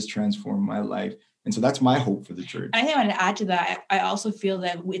as Jesus transformed my life. And so that's my hope for the church. I think I want to add to that. I also feel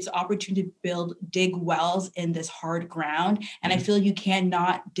that it's an opportunity to dig wells in this hard ground. And I feel you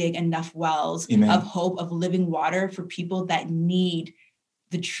cannot dig enough wells of hope, of living water for people that need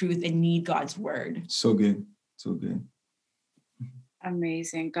the truth and need God's word. So good. So good.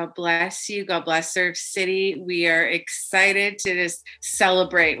 Amazing. God bless you. God bless Serve City. We are excited to just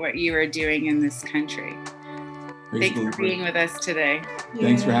celebrate what you are doing in this country. Thanks for being with us today.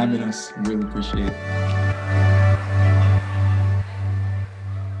 Thanks for having us. Really appreciate it.